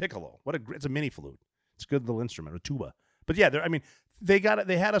piccolo, it's a mini flute. It's a good little instrument, a tuba. But yeah, they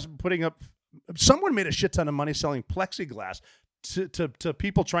had us putting up. Someone made a shit ton of money selling plexiglass to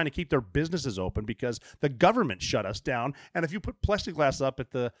people trying to keep their businesses open because the government shut us down. And if you put plexiglass up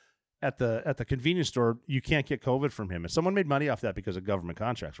at the convenience store, you can't get COVID from him. And someone made money off that because of government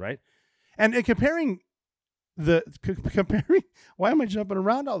contracts, right? And comparing, why am I jumping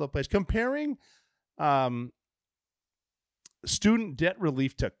around all the place? Comparing student debt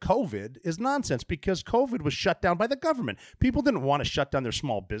relief to COVID is nonsense because COVID was shut down by the government. People didn't want to shut down their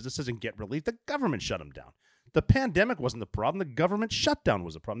small businesses and get relief. The government shut them down. The pandemic wasn't the problem. The government shutdown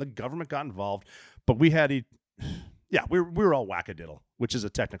was the problem. The government got involved, but we were all whack-a-diddle, which is a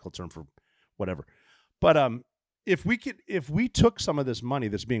technical term for whatever. But if we took some of this money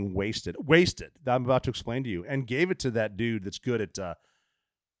that's being wasted that I'm about to explain to you, and gave it to that dude that's good at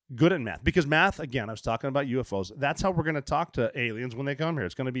math, because math, again, I was talking about UFOs. That's how we're going to talk to aliens when they come here.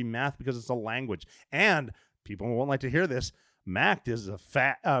 It's going to be math because it's a language, and people won't like to hear this. Math is a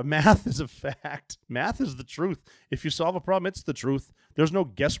fact. Math is the truth. If you solve a problem, it's the truth. There's no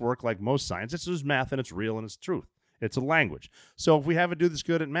guesswork like most science. It's just math, and it's real, and it's truth. It's a language. So if we have a dude that's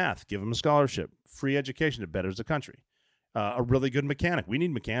good at math, give him a scholarship, free education. It betters the country. A really good mechanic. We need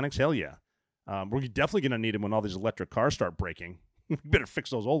mechanics. Hell yeah. We're definitely going to need them when all these electric cars start breaking. We better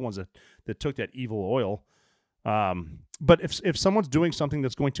fix those old ones that took that evil oil. But if someone's doing something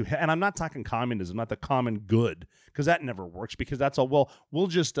that's going to, and I'm not talking communism, not the common good, because that never works, because that's all, well, we'll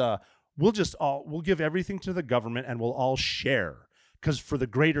give everything to the government and we'll all share because for the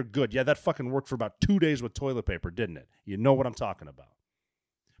greater good. Yeah, that fucking worked for about 2 days with toilet paper, didn't it? You know what I'm talking about.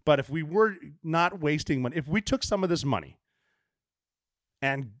 But if we were not wasting money, if we took some of this money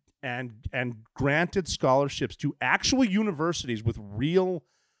and granted scholarships to actual universities with real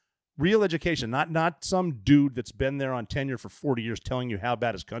education, not some dude that's been there on tenure for 40 years telling you how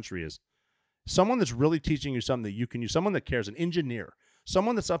bad his country is. Someone that's really teaching you something that you can use, someone that cares, an engineer,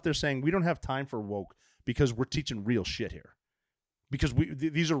 someone that's up there saying we don't have time for woke because we're teaching real shit here. Because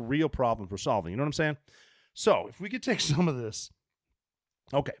these are real problems we're solving. You know what I'm saying? So if we could take some of this,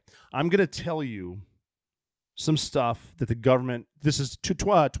 okay, I'm going to tell you some stuff that the government, this is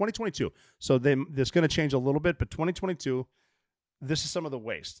 2022, so this is going to change a little bit, but 2022, this is some of the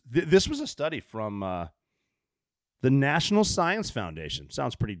waste. This was a study from the National Science Foundation.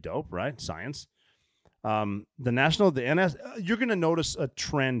 Sounds pretty dope, right? Science. You're going to notice a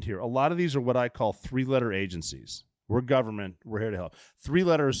trend here. A lot of these are what I call three-letter agencies. We're government. We're here to help. 3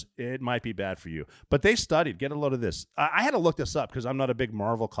 letters, it might be bad for you. But they studied. Get a load of this. I had to look this up because I'm not a big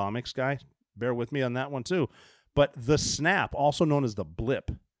Marvel Comics guy. Bear with me on that one, too. But the snap, also known as the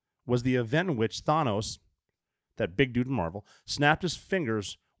blip, was the event in which Thanos, that big dude in Marvel, snapped his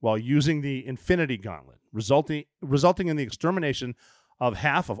fingers while using the Infinity Gauntlet, resulting in the extermination of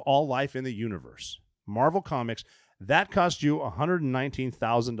half of all life in the universe. Marvel Comics, that cost you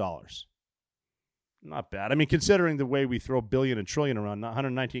 $119,000. Not bad. I mean, considering the way we throw billion and trillion around,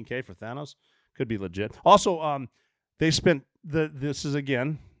 $119K for Thanos could be legit. Also, they spent, this is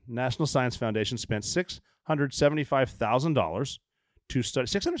again, National Science Foundation spent $675,000 to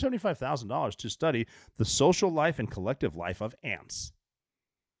study the social life and collective life of ants.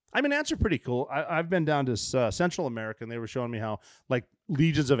 I mean, ants are pretty cool. I've been down to Central America, and they were showing me how, like,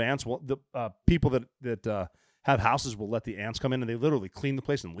 legions of ants, people that have houses will let the ants come in, and they literally clean the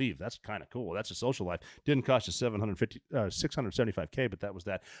place and leave. That's kind of cool. That's a social life. Didn't cost you $675K, but that was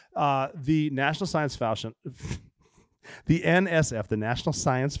that. The National Science Foundation, the NSF, the National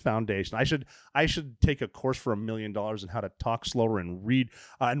Science Foundation. I should take a course for $1 million on how to talk slower and read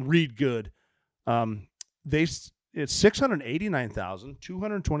good. It's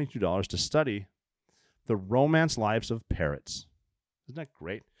 $689,222 to study the romance lives of parrots. Isn't that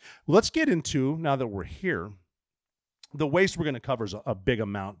great? Well, let's get into, now that we're here, the waste we're going to cover is a big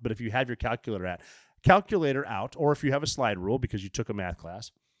amount, but if you have your calculator out, or if you have a slide rule because you took a math class,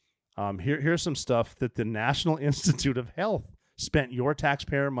 here's some stuff that the National Institute of Health spent your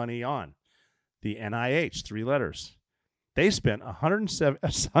taxpayer money on. The NIH, 3 letters. They spent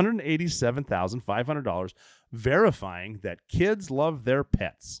 $187,500 verifying that kids love their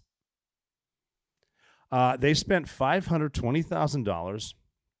pets. They spent $520,000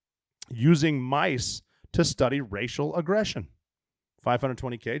 using mice to study racial aggression.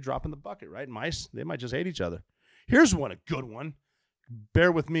 $520K, drop in the bucket, right? Mice, they might just hate each other. Here's one, a good one.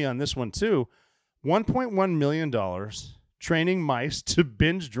 Bear with me on this one, too. $1.1 million training mice to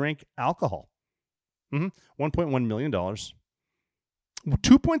binge drink alcohol. $1.1 million.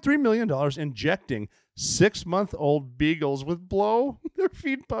 $2.3 million injecting 6-month-old beagles with blow. They're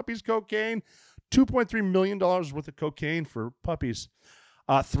feeding puppies cocaine. $2.3 million worth of cocaine for puppies.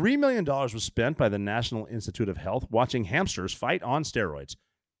 $3 million was spent by the National Institute of Health watching hamsters fight on steroids.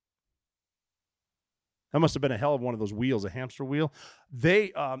 That must have been a hell of one of those wheels, a hamster wheel.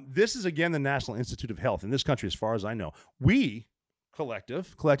 This is, again, the National Institute of Health. In this country, as far as I know, we,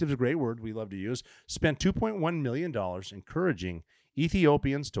 collective is a great word we love to use, spent $2.1 million encouraging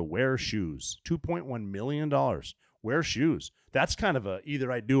Ethiopians to wear shoes. $2.1 million. Wear shoes. That's kind of a either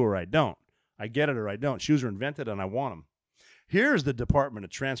I do or I don't. I get it or I don't. Shoes are invented and I want them. Here's the Department of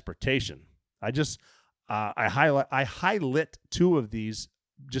Transportation. I highlight two of these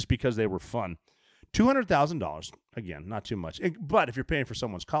just because they were fun. $200,000, again, not too much. But if you're paying for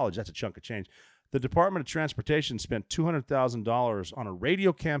someone's college, that's a chunk of change. The Department of Transportation spent $200,000 on a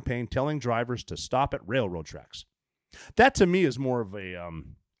radio campaign telling drivers to stop at railroad tracks. That to me is more of a,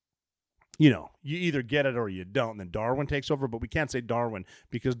 you either get it or you don't, and then Darwin takes over. But we can't say Darwin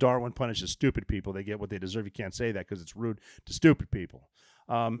because Darwin punishes stupid people. They get what they deserve. You can't say that because it's rude to stupid people.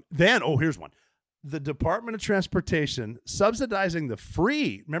 Here's one. The Department of Transportation subsidizing the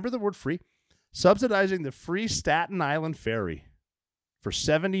free, remember the word free? Subsidizing the free Staten Island ferry for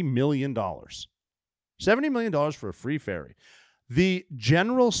 $70 million. $70 million for a free ferry. The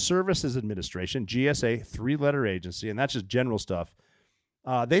General Services Administration, GSA, three-letter agency, and that's just general stuff,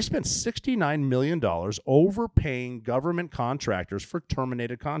 they spent $69 million overpaying government contractors for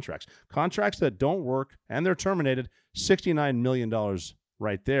terminated contracts. Contracts that don't work and they're terminated, $69 million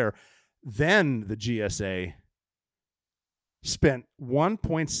right there. Then the GSA spent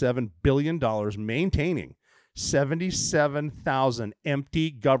 $1.7 billion maintaining 77,000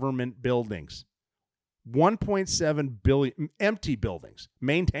 empty government buildings. 1.7 billion empty buildings,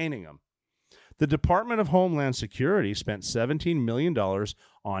 maintaining them. The Department of Homeland Security spent $17 million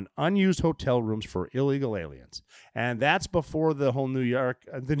on unused hotel rooms for illegal aliens. And that's before the whole New York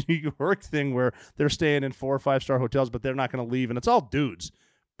thing where they're staying in 4- or 5-star hotels, but they're not going to leave. And it's all dudes.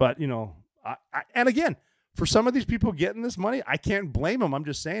 But, and again, for some of these people getting this money, I can't blame them. I'm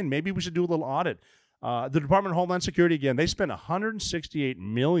just saying maybe we should do a little audit. The Department of Homeland Security, again, they spent $168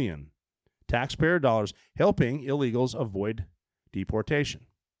 million taxpayer dollars helping illegals avoid deportation.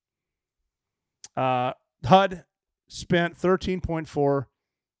 HUD spent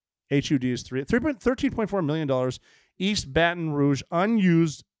 $13.4 million East Baton Rouge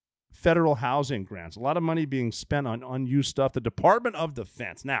unused federal housing grants. A lot of money being spent on unused stuff. The Department of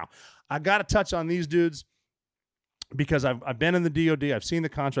Defense. Now, I got to touch on these dudes because I've been in the DOD. I've seen the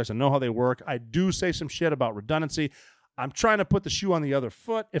contracts. I know how they work. I do say some shit about redundancy. I'm trying to put the shoe on the other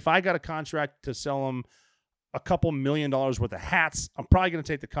foot. If I got a contract to sell them a couple $1 million worth of hats, I'm probably going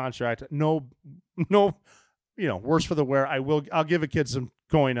to take the contract. No, worse for the wear. I'll give a kid some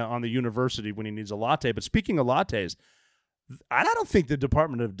coin on the university when he needs a latte. But speaking of lattes, I don't think the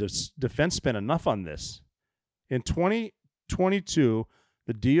Department of Defense spent enough on this. In 2022,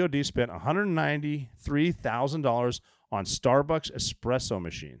 the DOD spent $193,000 on Starbucks espresso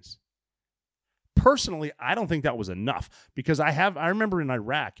machines. Personally, I don't think that was enough because I remember in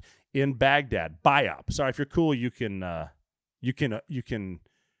Iraq, in Baghdad, BIOP. Sorry, if you're cool, you can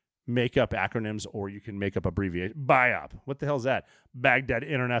make up acronyms or you can make up abbreviations. BIOP. What the hell is that? Baghdad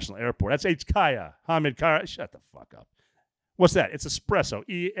International Airport. That's H. Kaya. Hamid Kaya. Shut the fuck up. What's that? It's espresso.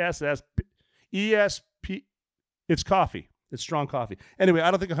 ESP. It's coffee. It's strong coffee. Anyway, I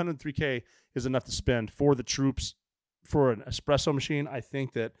don't think $103K is enough to spend for the troops for an espresso machine. I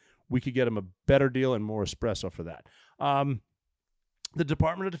think that we could get them a better deal and more espresso for that. The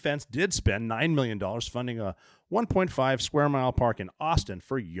Department of Defense did spend $9 million funding a 1.5 square mile park in Austin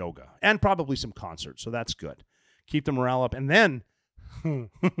for yoga and probably some concerts. So that's good. Keep the morale up. And then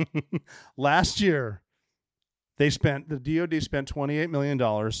last year, the DOD spent $28 million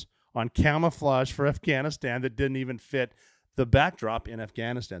on camouflage for Afghanistan that didn't even fit the backdrop in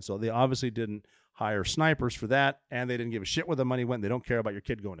Afghanistan. So they obviously didn't hire snipers for that, and they didn't give a shit where the money went. They don't care about your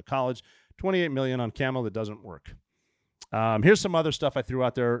kid going to college. $28 million on camo that doesn't work. Here's some other stuff I threw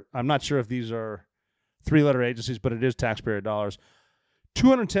out there. I'm not sure if these are three-letter agencies, but it is taxpayer dollars.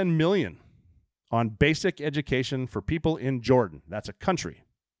 $210 million on basic education for people in Jordan. That's a country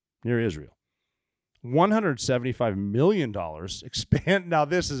near Israel. $175 million expand. Now,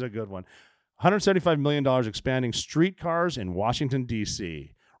 this is a good one. $175 million expanding streetcars in Washington,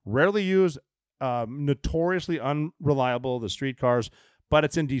 D.C. Rarely used, notoriously unreliable, the streetcars, but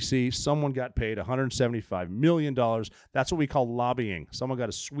it's in D.C. Someone got paid $175 million. That's what we call lobbying. Someone got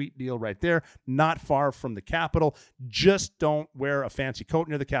a sweet deal right there, not far from the Capitol. Just don't wear a fancy coat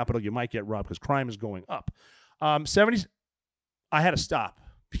near the Capitol. You might get robbed because crime is going up. I had to stop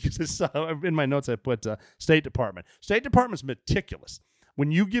because in my notes I put State Department. State Department's meticulous. When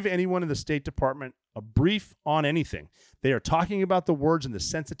you give anyone in the State Department a brief on anything, they are talking about the words and the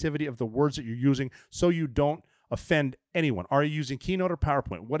sensitivity of the words that you're using so you don't offend anyone. Are you using Keynote or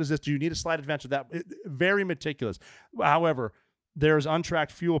PowerPoint? What is this? Do you need a slide advance of that? Very meticulous. However, there's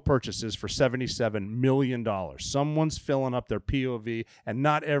untracked fuel purchases for $77 million. Someone's filling up their POV, and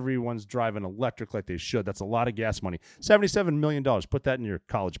not everyone's driving electric like they should. That's a lot of gas money. $77 million. Put that in your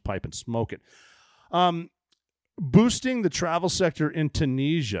college pipe and smoke it. Boosting the travel sector in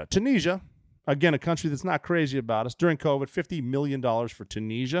Tunisia. Tunisia, again, a country that's not crazy about us, during COVID, $50 million for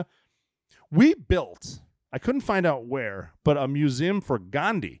Tunisia. We built, I couldn't find out where, but a museum for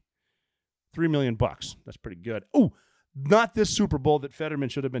Gandhi. $3 million. That's pretty good. Oh, not this Super Bowl that Fetterman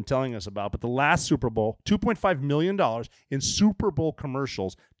should have been telling us about, but the last Super Bowl, $2.5 million in Super Bowl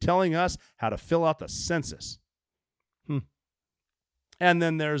commercials telling us how to fill out the census. And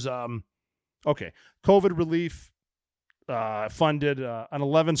then there's, COVID relief funded an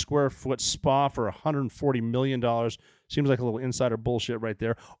 11 square foot spa for $140 million. Seems like a little insider bullshit right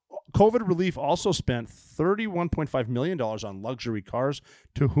there. COVID relief also spent $31.5 million on luxury cars.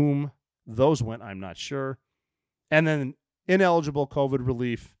 To whom those went, I'm not sure. And then ineligible COVID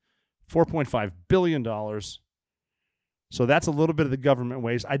relief, $4.5 billion. So that's a little bit of the government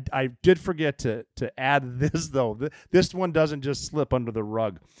ways. I did forget to add this, though. This one doesn't just slip under the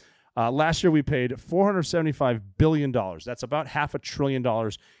rug. Last year we paid $475 billion. That's about $500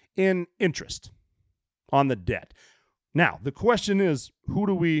 billion in interest on the debt. Now, the question is, who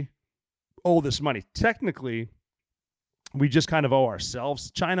do we owe this money? Technically, we just kind of owe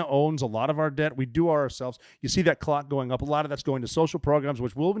ourselves. China owns a lot of our debt. We do owe ourselves. You see that clock going up. A lot of that's going to social programs,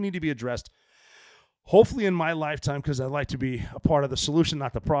 which will need to be addressed, hopefully in my lifetime, because I like to be a part of the solution,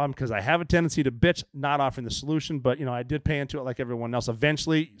 not the problem, because I have a tendency to bitch, not offering the solution. But, I did pay into it like everyone else.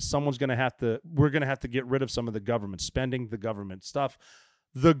 Eventually, we're going to have to get rid of some of the government spending, the government stuff.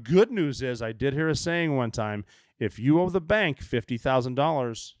 The good news is, I did hear a saying one time, if you owe the bank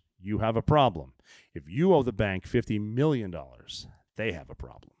 $50,000, you have a problem. If you owe the bank $50 million, they have a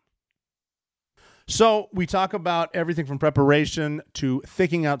problem. So we talk about everything from preparation to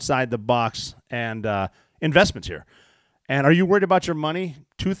thinking outside the box and investments here. And are you worried about your money?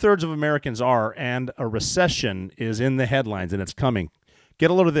 2/3 of Americans are, and a recession is in the headlines, and it's coming. Get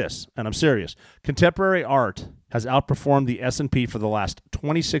a load of this, and I'm serious. Contemporary art has outperformed the S&P for the last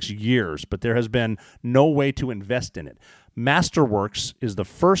 26 years, but there has been no way to invest in it. Masterworks is the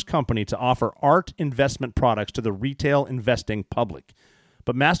first company to offer art investment products to the retail investing public.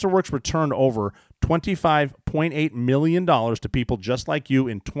 But Masterworks returned over $25.8 million to people just like you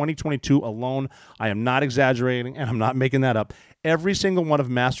in 2022 alone. I am not exaggerating, and I'm not making that up. Every single one of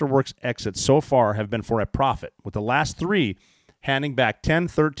Masterworks' exits so far have been for a profit, with the last three handing back 10,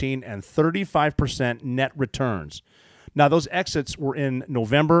 13, and 35% net returns. Now, those exits were in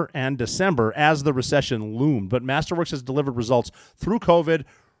November and December as the recession loomed, but Masterworks has delivered results through COVID,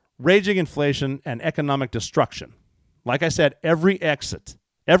 raging inflation, and economic destruction. Like I said, every exit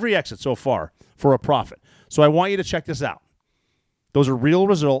so far for a profit. So I want you to check this out. Those are real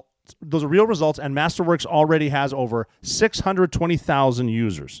results, and Masterworks already has over 620,000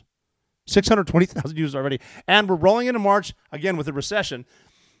 users. 620,000 users already. And we're rolling into March, again, with a recession.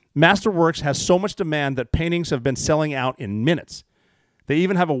 Masterworks has so much demand that paintings have been selling out in minutes. They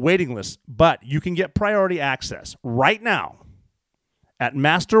even have a waiting list, but you can get priority access right now at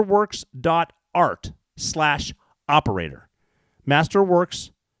masterworks.art/operator.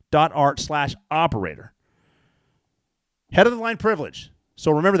 Masterworks.art/operator. Head of the line privilege.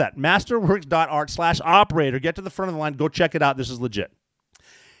 So remember that. Masterworks.art/operator. Get to the front of the line. Go check it out. This is legit.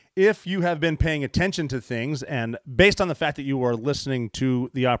 If you have been paying attention to things, and based on the fact that you are listening to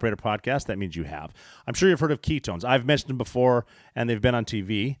the Operator Podcast, that means you have. I'm sure you've heard of ketones. I've mentioned them before, and they've been on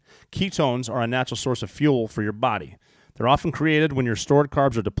TV. Ketones are a natural source of fuel for your body. They're often created when your stored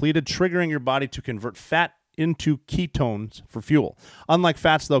carbs are depleted, triggering your body to convert fat into ketones for fuel. Unlike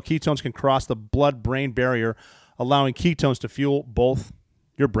fats, though, ketones can cross the blood-brain barrier, allowing ketones to fuel both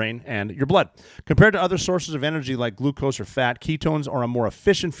your brain and your blood. Compared to other sources of energy like glucose or fat, ketones are a more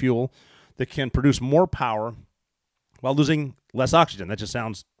efficient fuel that can produce more power while losing less oxygen. That just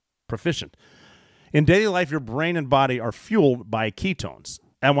sounds proficient. In daily life, your brain and body are fueled by ketones.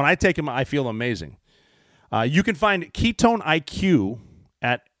 And when I take them, I feel amazing. You can find Ketone IQ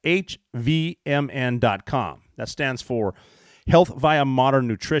at hvmn.com. That stands for Health Via Modern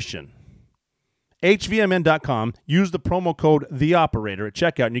Nutrition. hvmn.com. Use the promo code THEOPERATOR at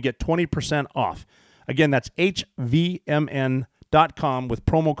checkout and you get 20% off. Again, that's hvmn.com with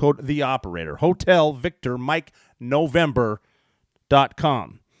promo code THEOPERATOR. Hotel Victor Mike November.com.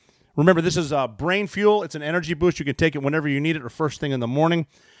 Remember, this is brain fuel. It's an energy boost. You can take it whenever you need it or first thing in the morning.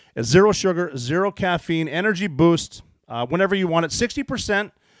 It's zero sugar, zero caffeine, energy boost whenever you want it.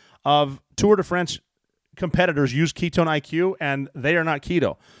 60% of Tour de France competitors use Ketone IQ, and they are not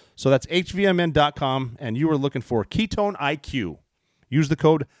keto. So that's hvmn.com, and you are looking for Ketone IQ. Use the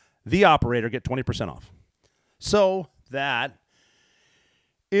code THEOPERATOR, get 20% off. So that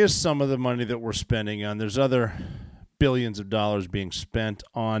is some of the money that we're spending on. There's other billions of dollars being spent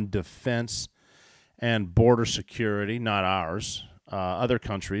on defense and border security, not ours, other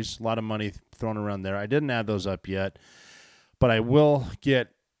countries. A lot of money thrown around there. I didn't add those up yet, but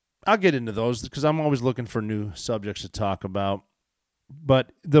I'll get into those because I'm always looking for new subjects to talk about.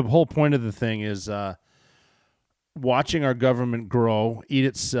 But the whole point of the thing is watching our government grow, eat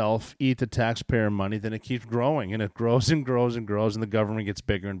itself, eat the taxpayer money, then it keeps growing, and it grows and grows and grows, and the government gets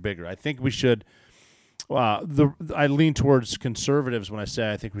bigger and bigger. I think we should I lean towards conservatives when I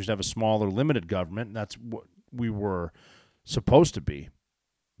say I think we should have a smaller, limited government, and that's what we were supposed to be.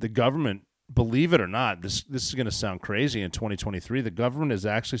 The government, believe it or not, this is going to sound crazy in 2023, the government is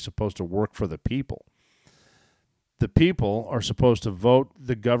actually supposed to work for the people. The people are supposed to vote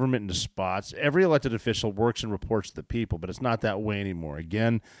the government into spots. Every elected official works and reports to the people, but it's not that way anymore.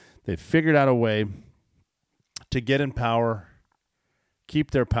 Again, they've figured out a way to get in power,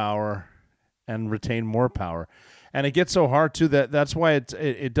 keep their power, and retain more power. And it gets so hard, too, that's why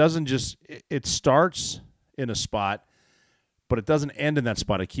it doesn't just – it starts in a spot, but it doesn't end in that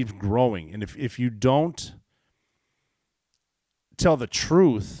spot. It keeps growing. And if you don't tell the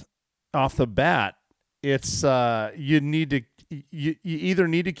truth off the bat, it's you either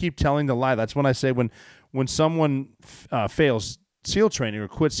need to keep telling the lie. That's when I say when someone fails SEAL training or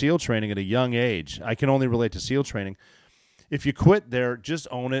quits SEAL training at a young age, I can only relate to SEAL training. If you quit there, just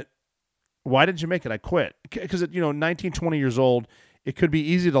own it. Why did you make it? I quit. Because at 19, 20 years old, it could be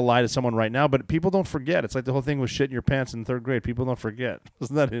easy to lie to someone right now, but people don't forget. It's like the whole thing with shit in your pants in third grade. People don't forget.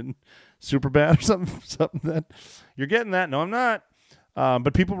 Wasn't that in Superbad or something that you're getting that? No, I'm not.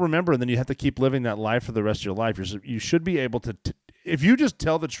 But people remember, and then you have to keep living that life for the rest of your life. You should be able to if you just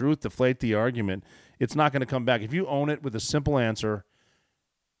tell the truth, deflate the argument, it's not going to come back. If you own it with a simple answer,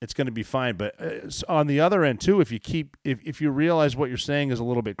 it's going to be fine. But on the other end, too, if you realize what you're saying is a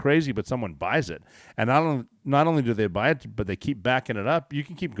little bit crazy, but someone buys it, and not only do they buy it, but they keep backing it up, you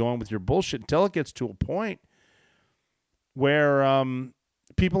can keep going with your bullshit until it gets to a point where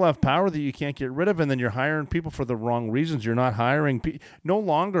people have power that you can't get rid of, and then you're hiring people for the wrong reasons. You're not hiring no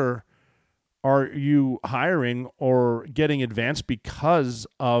longer are you hiring or getting advanced because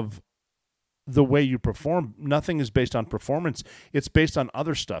of the way you perform. Nothing is based on performance. It's based on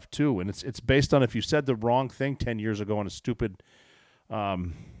other stuff too, and it's based on if you said the wrong thing 10 years ago on a stupid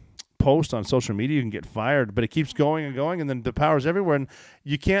post on social media, you can get fired. But it keeps going and going, and then the power's everywhere, and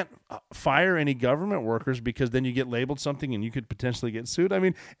you can't fire any government workers because then you get labeled something and you could potentially get sued. I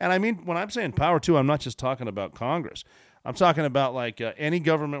mean when I'm saying power too, I'm not just talking about Congress. I'm talking about like any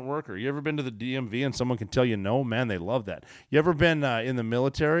government worker. You ever been to the DMV and someone can tell you no? Man, they love that. You ever been in the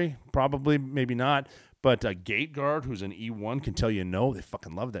military? Probably, maybe not. But a gate guard who's an E1 can tell you no. They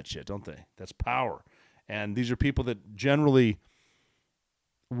fucking love that shit, don't they? That's power. And these are people that generally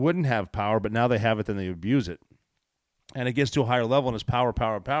wouldn't have power, but now they have it, then they abuse it. And it gets to a higher level, and it's power,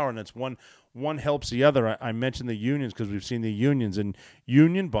 power, power, and it's one helps the other. I mentioned the unions because we've seen the unions, and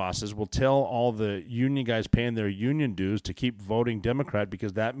union bosses will tell all the union guys paying their union dues to keep voting Democrat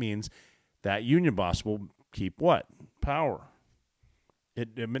because that means that union boss will keep what? Power.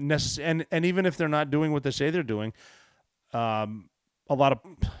 And even if they're not doing what they say they're doing, a lot of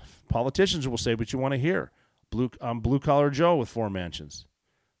politicians will say what you want to hear. Blue-collar Joe with 4 mansions.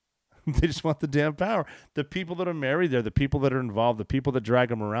 They just want the damn power. The people that are married there, the people that are involved, the people that drag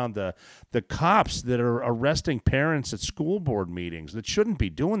them around, the cops that are arresting parents at school board meetings that shouldn't be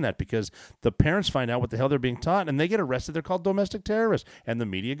doing that because the parents find out what the hell they're being taught and they get arrested. They're called domestic terrorists, and the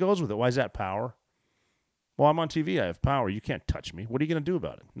media goes with it. Why is that power? Well, I'm on TV. I have power. You can't touch me. What are you going to do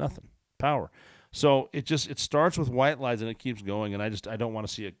about it? Nothing. Power. So it starts with white lies and it keeps going, and I don't want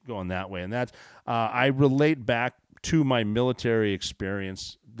to see it going that way. And that's I relate back to my military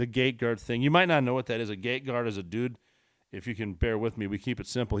experience. The gate guard thing. You might not know what that is. A gate guard is a dude, if you can bear with me, we keep it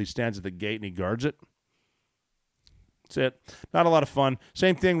simple. He stands at the gate and he guards it. That's it. Not a lot of fun.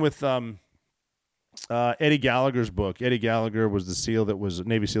 Same thing with Eddie Gallagher's book. Eddie Gallagher was the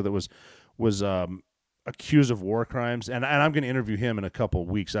Navy SEAL that was accused of war crimes. And I'm going to interview him in a couple of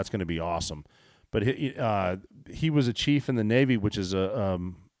weeks. That's going to be awesome. But he was a chief in the Navy, which is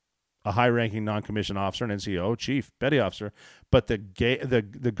a high-ranking non-commissioned officer, an NCO, chief, petty officer, but the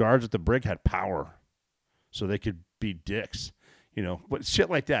guards at the brig had power, so they could be dicks, But shit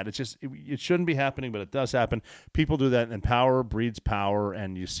like that, it shouldn't be happening, but it does happen. People do that, and power breeds power,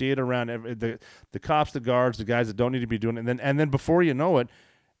 and you see it around the cops, the guards, the guys that don't need to be doing it, and then before you know it,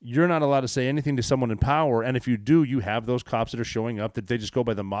 you're not allowed to say anything to someone in power, and if you do, you have those cops that are showing up that they just go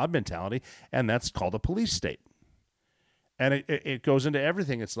by the mob mentality, and that's called a police state. And it goes into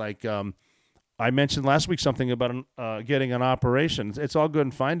everything. It's like I mentioned last week something about getting an operation. It's all good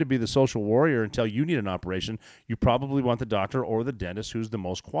and fine to be the social warrior until you need an operation. You probably want the doctor or the dentist who's the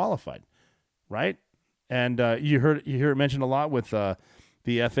most qualified, right? And you hear it mentioned a lot with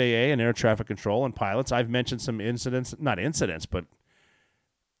the FAA and air traffic control and pilots. I've mentioned some incidents, not incidents, but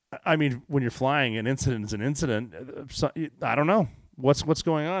I mean, when you're flying, an incident is an incident. So, I don't know what's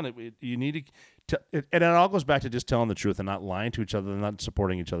going on. You need to, and it all goes back to just telling the truth and not lying to each other and not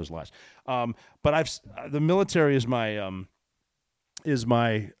supporting each other's lies. But the military is what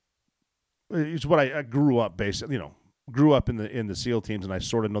I grew up basically. Grew up in the SEAL teams, and I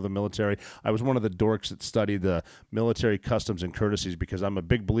sort of know the military. I was one of the dorks that studied the military customs and courtesies because I'm a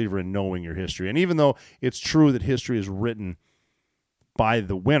big believer in knowing your history. And even though it's true that history is written by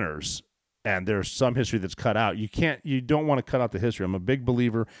the winners, and there's some history that's cut out, you don't want to cut out the history. I'm a big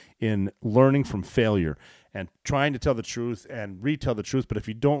believer in learning from failure and trying to tell the truth and retell the truth. But if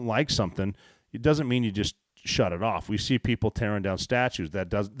you don't like something, it doesn't mean you just shut it off. We see people tearing down statues.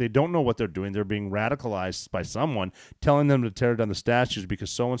 They don't know what they're doing. They're being radicalized by someone telling them to tear down the statues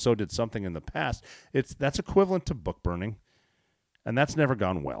because so-and-so did something in the past. That's equivalent to book burning, and that's never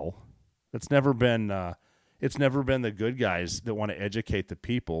gone well. It's never been the good guys that want to educate the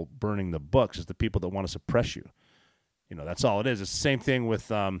people burning the books. It's the people that want to suppress you. That's all it is. It's the same thing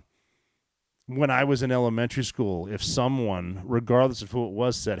with when I was in elementary school. If someone, regardless of who it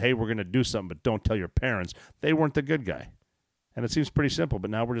was, said, "Hey, we're going to do something, but don't tell your parents," they weren't the good guy. And it seems pretty simple, but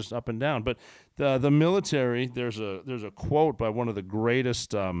now we're just up and down. But the military, there's a quote by one of the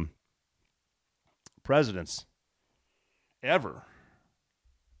greatest presidents ever.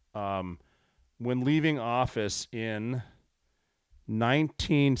 When leaving office in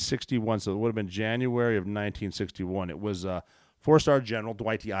 1961, so it would have been January of 1961, it was four-star General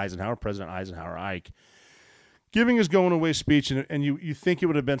Dwight D. Eisenhower, President Eisenhower Ike, giving his going-away speech, and you think it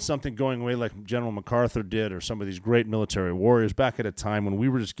would have been something going away like General MacArthur did or some of these great military warriors back at a time when we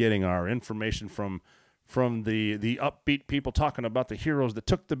were just getting our information from the upbeat people talking about the heroes that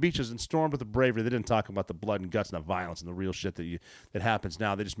took the beaches and stormed with the bravery. They didn't talk about the blood and guts and the violence and the real shit that happens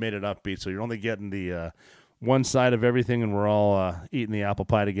now. They just made it upbeat, so you're only getting the one side of everything, and we're all eating the apple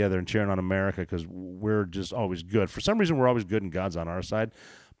pie together and cheering on America because we're just always good. For some reason, we're always good and God's on our side.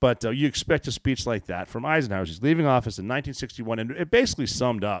 But you expect a speech like that from Eisenhower. He's leaving office in 1961, and it basically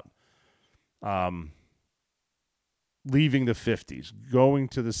summed up leaving the 50s, going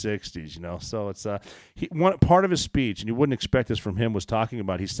to the 60s, So it's one part of his speech, and you wouldn't expect this from him, was talking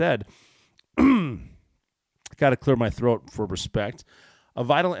about, he said, got to clear my throat for respect, a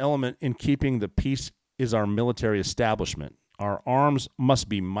vital element in keeping the peace is our military establishment. Our arms must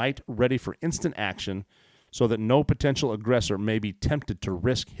be might ready for instant action so that no potential aggressor may be tempted to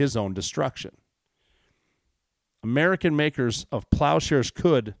risk his own destruction. American makers of plowshares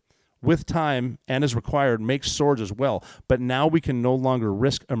could, with time and as required, make swords as well, but now we can no longer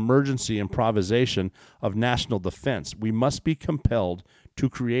risk emergency improvisation of national defense. We must be compelled to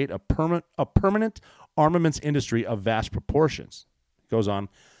create a permanent armaments industry of vast proportions. It goes on.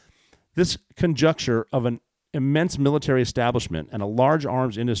 This conjuncture of an immense military establishment and a large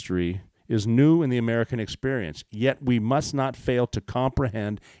arms industry is new in the American experience, yet we must not fail to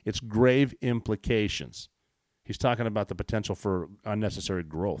comprehend its grave implications. He's talking about the potential for unnecessary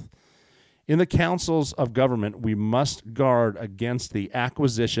growth. In the councils of government, we must guard against the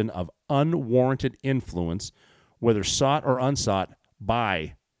acquisition of unwarranted influence, whether sought or unsought,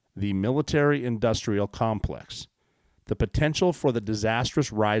 by the military-industrial complex. The potential for the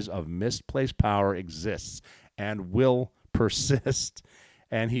disastrous rise of misplaced power exists and will persist,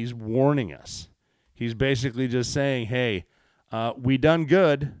 and he's warning us. He's basically just saying, hey, we done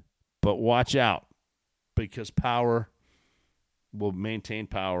good, but watch out, because power will maintain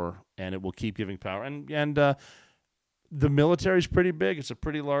power, and it will keep giving power. And the military is pretty big. It's a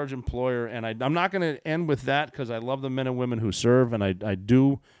pretty large employer, and I'm not going to end with that because I love the men and women who serve, and I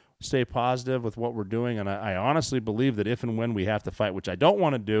do stay positive with what we're doing, and I honestly believe that if and when we have to fight, which I don't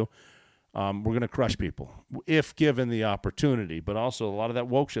want to do, we're going to crush people if given the opportunity. But also a lot of that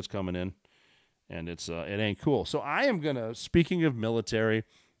woke shit's coming in, and it ain't cool. So I am going to, speaking of military,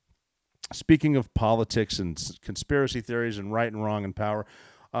 speaking of politics and conspiracy theories and right and wrong and power,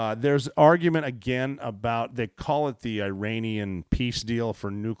 there's argument again about, they call it the Iranian peace deal for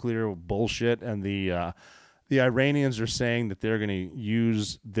nuclear bullshit, and the Iranians are saying that they're going to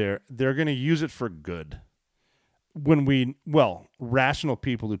use it for good. Rational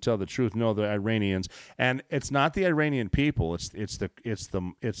people who tell the truth know the Iranians, and it's not the Iranian people. It's the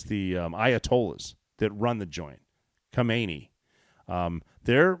Ayatollahs that run the joint. Khomeini,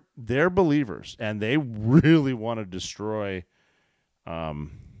 they're believers, and they really want to destroy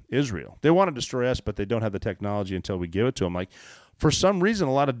Israel. They want to destroy us, but they don't have the technology until we give it to them. Like, for some reason,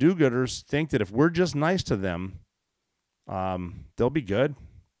 a lot of do-gooders think that if we're just nice to them, they'll be good.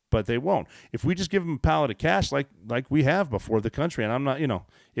 but they won't. If we just give them a pallet of cash like we have before the country, and I'm not,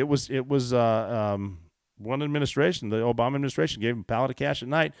 it was one administration, the Obama administration, gave him a pallet of cash at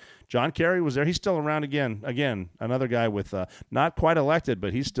night. John Kerry was there. He's still around again, another guy with not quite elected,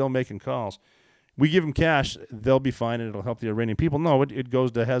 but he's still making calls. We give them cash, they'll be fine, and it'll help the Iranian people. No, it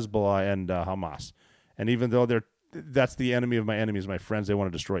goes to Hezbollah and Hamas. And even though that's the enemy of my enemies, my friends, they want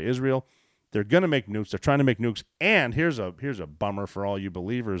to destroy Israel. They're going to make nukes. They're trying to make nukes. And here's a bummer for all you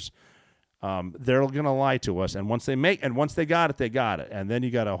believers. They're going to lie to us. And once they got it, they got it. And then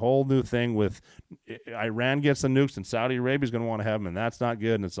you got a whole new thing with Iran gets the nukes and Saudi Arabia is going to want to have them, and that's not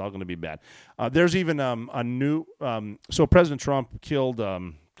good, and it's all going to be bad. There's even a new so President Trump killed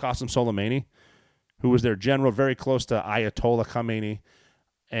Qasem Soleimani, who was their general, very close to Ayatollah Khamenei.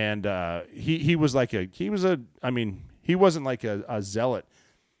 And he wasn't like a zealot.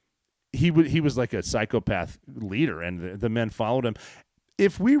 He was like a psychopath leader, and the men followed him.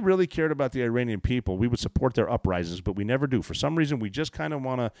 If we really cared about the Iranian people, we would support their uprisings, but we never do. For some reason, we just kind of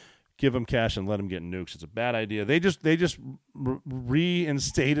want to give them cash and let them get nukes. It's a bad idea. They just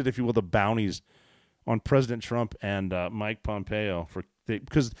reinstated, if you will, the bounties on President Trump and Mike Pompeo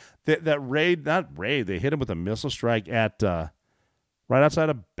because that raid, they hit him with a missile strike at right outside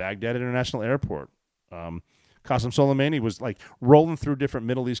of Baghdad International Airport. Qasem Soleimani was like rolling through different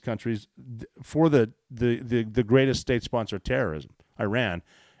Middle East countries for the greatest state sponsor of terrorism, Iran,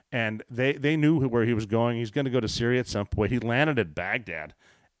 and they knew where he was going. He's going to go to Syria at some point. He landed at Baghdad,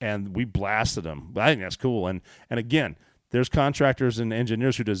 and we blasted him. I think that's cool. And again, there's contractors and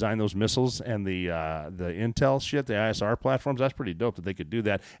engineers who design those missiles and the Intel shit, the ISR platforms. That's pretty dope that they could do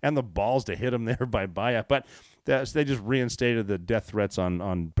that, and the balls to hit them there by Bayat. But they just reinstated the death threats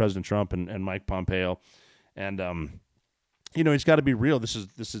on President Trump and Mike Pompeo. And it's got to be real.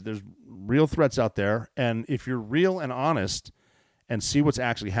 There's real threats out there, and if you're real and honest and see what's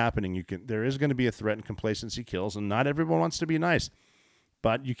actually happening, there is going to be a threat, and complacency kills, and not everyone wants to be nice,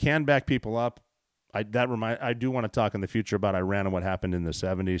 but you can back people up. I do want to talk in the future about Iran and what happened in the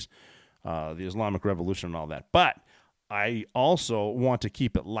 70s, the Islamic Revolution and all that. But I also want to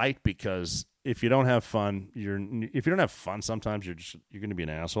keep it light, because if you don't have fun, sometimes you're going to be an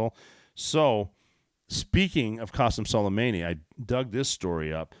asshole. So, speaking of Qasem Soleimani, I dug this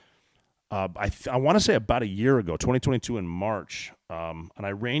story up. I want to say about a year ago, 2022 in March, an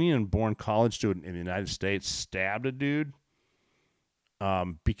Iranian-born college student in the United States stabbed a dude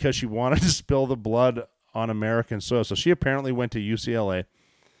because she wanted to spill the blood on American soil. So she apparently went to UCLA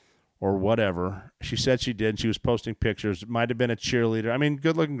or whatever. She said she did. She was posting pictures. It might have been a cheerleader. I mean,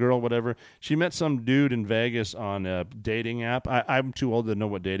 good-looking girl, whatever. She met some dude in Vegas on a dating app. I'm too old to know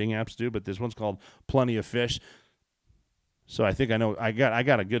what dating apps do, but this one's called Plenty of Fish. So I think I know. I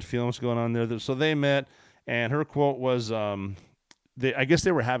got a good feeling what's going on there. So they met, and her quote was, I guess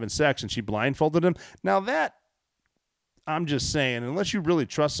they were having sex, and she blindfolded him. Now that, I'm just saying, unless you really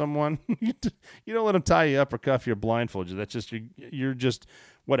trust someone, you don't let them tie you up or cuff you or blindfold you. That's just, you're just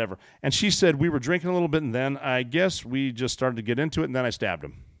whatever. And she said, we were drinking a little bit, and then I guess we just started to get into it, and then I stabbed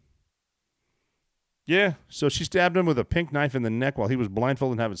him. Yeah, so she stabbed him with a pink knife in the neck while he was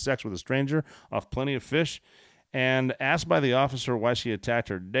blindfolded and having sex with a stranger off Plenty of Fish. And asked by the officer why she attacked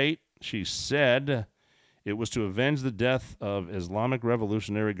her date, she said it was to avenge the death of Islamic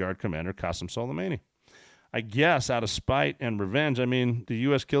Revolutionary Guard Commander Qasem Soleimani. I guess out of spite and revenge. I mean, the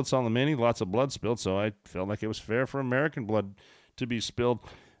U.S. killed Soleimani, lots of blood spilled, so I felt like it was fair for American blood to be spilled.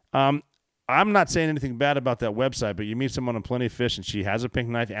 I'm not saying anything bad about that website, but you meet someone on Plenty of Fish and she has a pink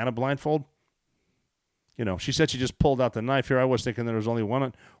knife and a blindfold. She said she just pulled out the knife. Here I was thinking there was only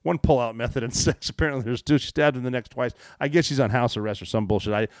one pull-out method in sex. Apparently there's two. She stabbed him the next twice. I guess she's on house arrest or some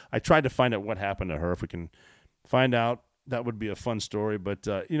bullshit. I tried to find out what happened to her. If we can find out, that would be a fun story. But,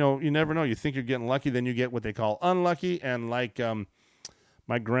 you never know. You think you're getting lucky, then you get what they call unlucky. And like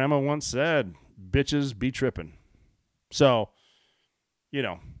my grandma once said, bitches be tripping. So,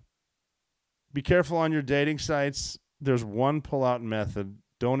 be careful on your dating sites. There's one pull-out method.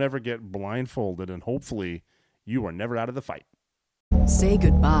 Don't ever get blindfolded, and hopefully you are never out of the fight. Say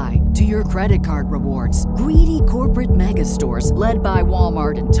goodbye to your credit card rewards. Greedy corporate mega stores, led by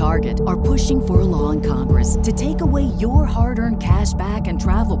Walmart and Target, are pushing for a law in Congress to take away your hard-earned cash back and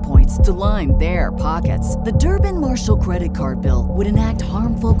travel points to line their pockets. The Durbin-Marshall credit card bill would enact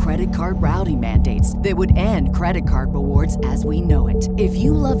harmful credit card routing mandates that would end credit card rewards as we know it. If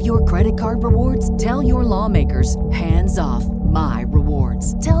you love your credit card rewards, tell your lawmakers, hands off my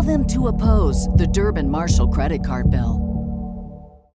rewards. Tell them to oppose the Durbin-Marshall credit card bill.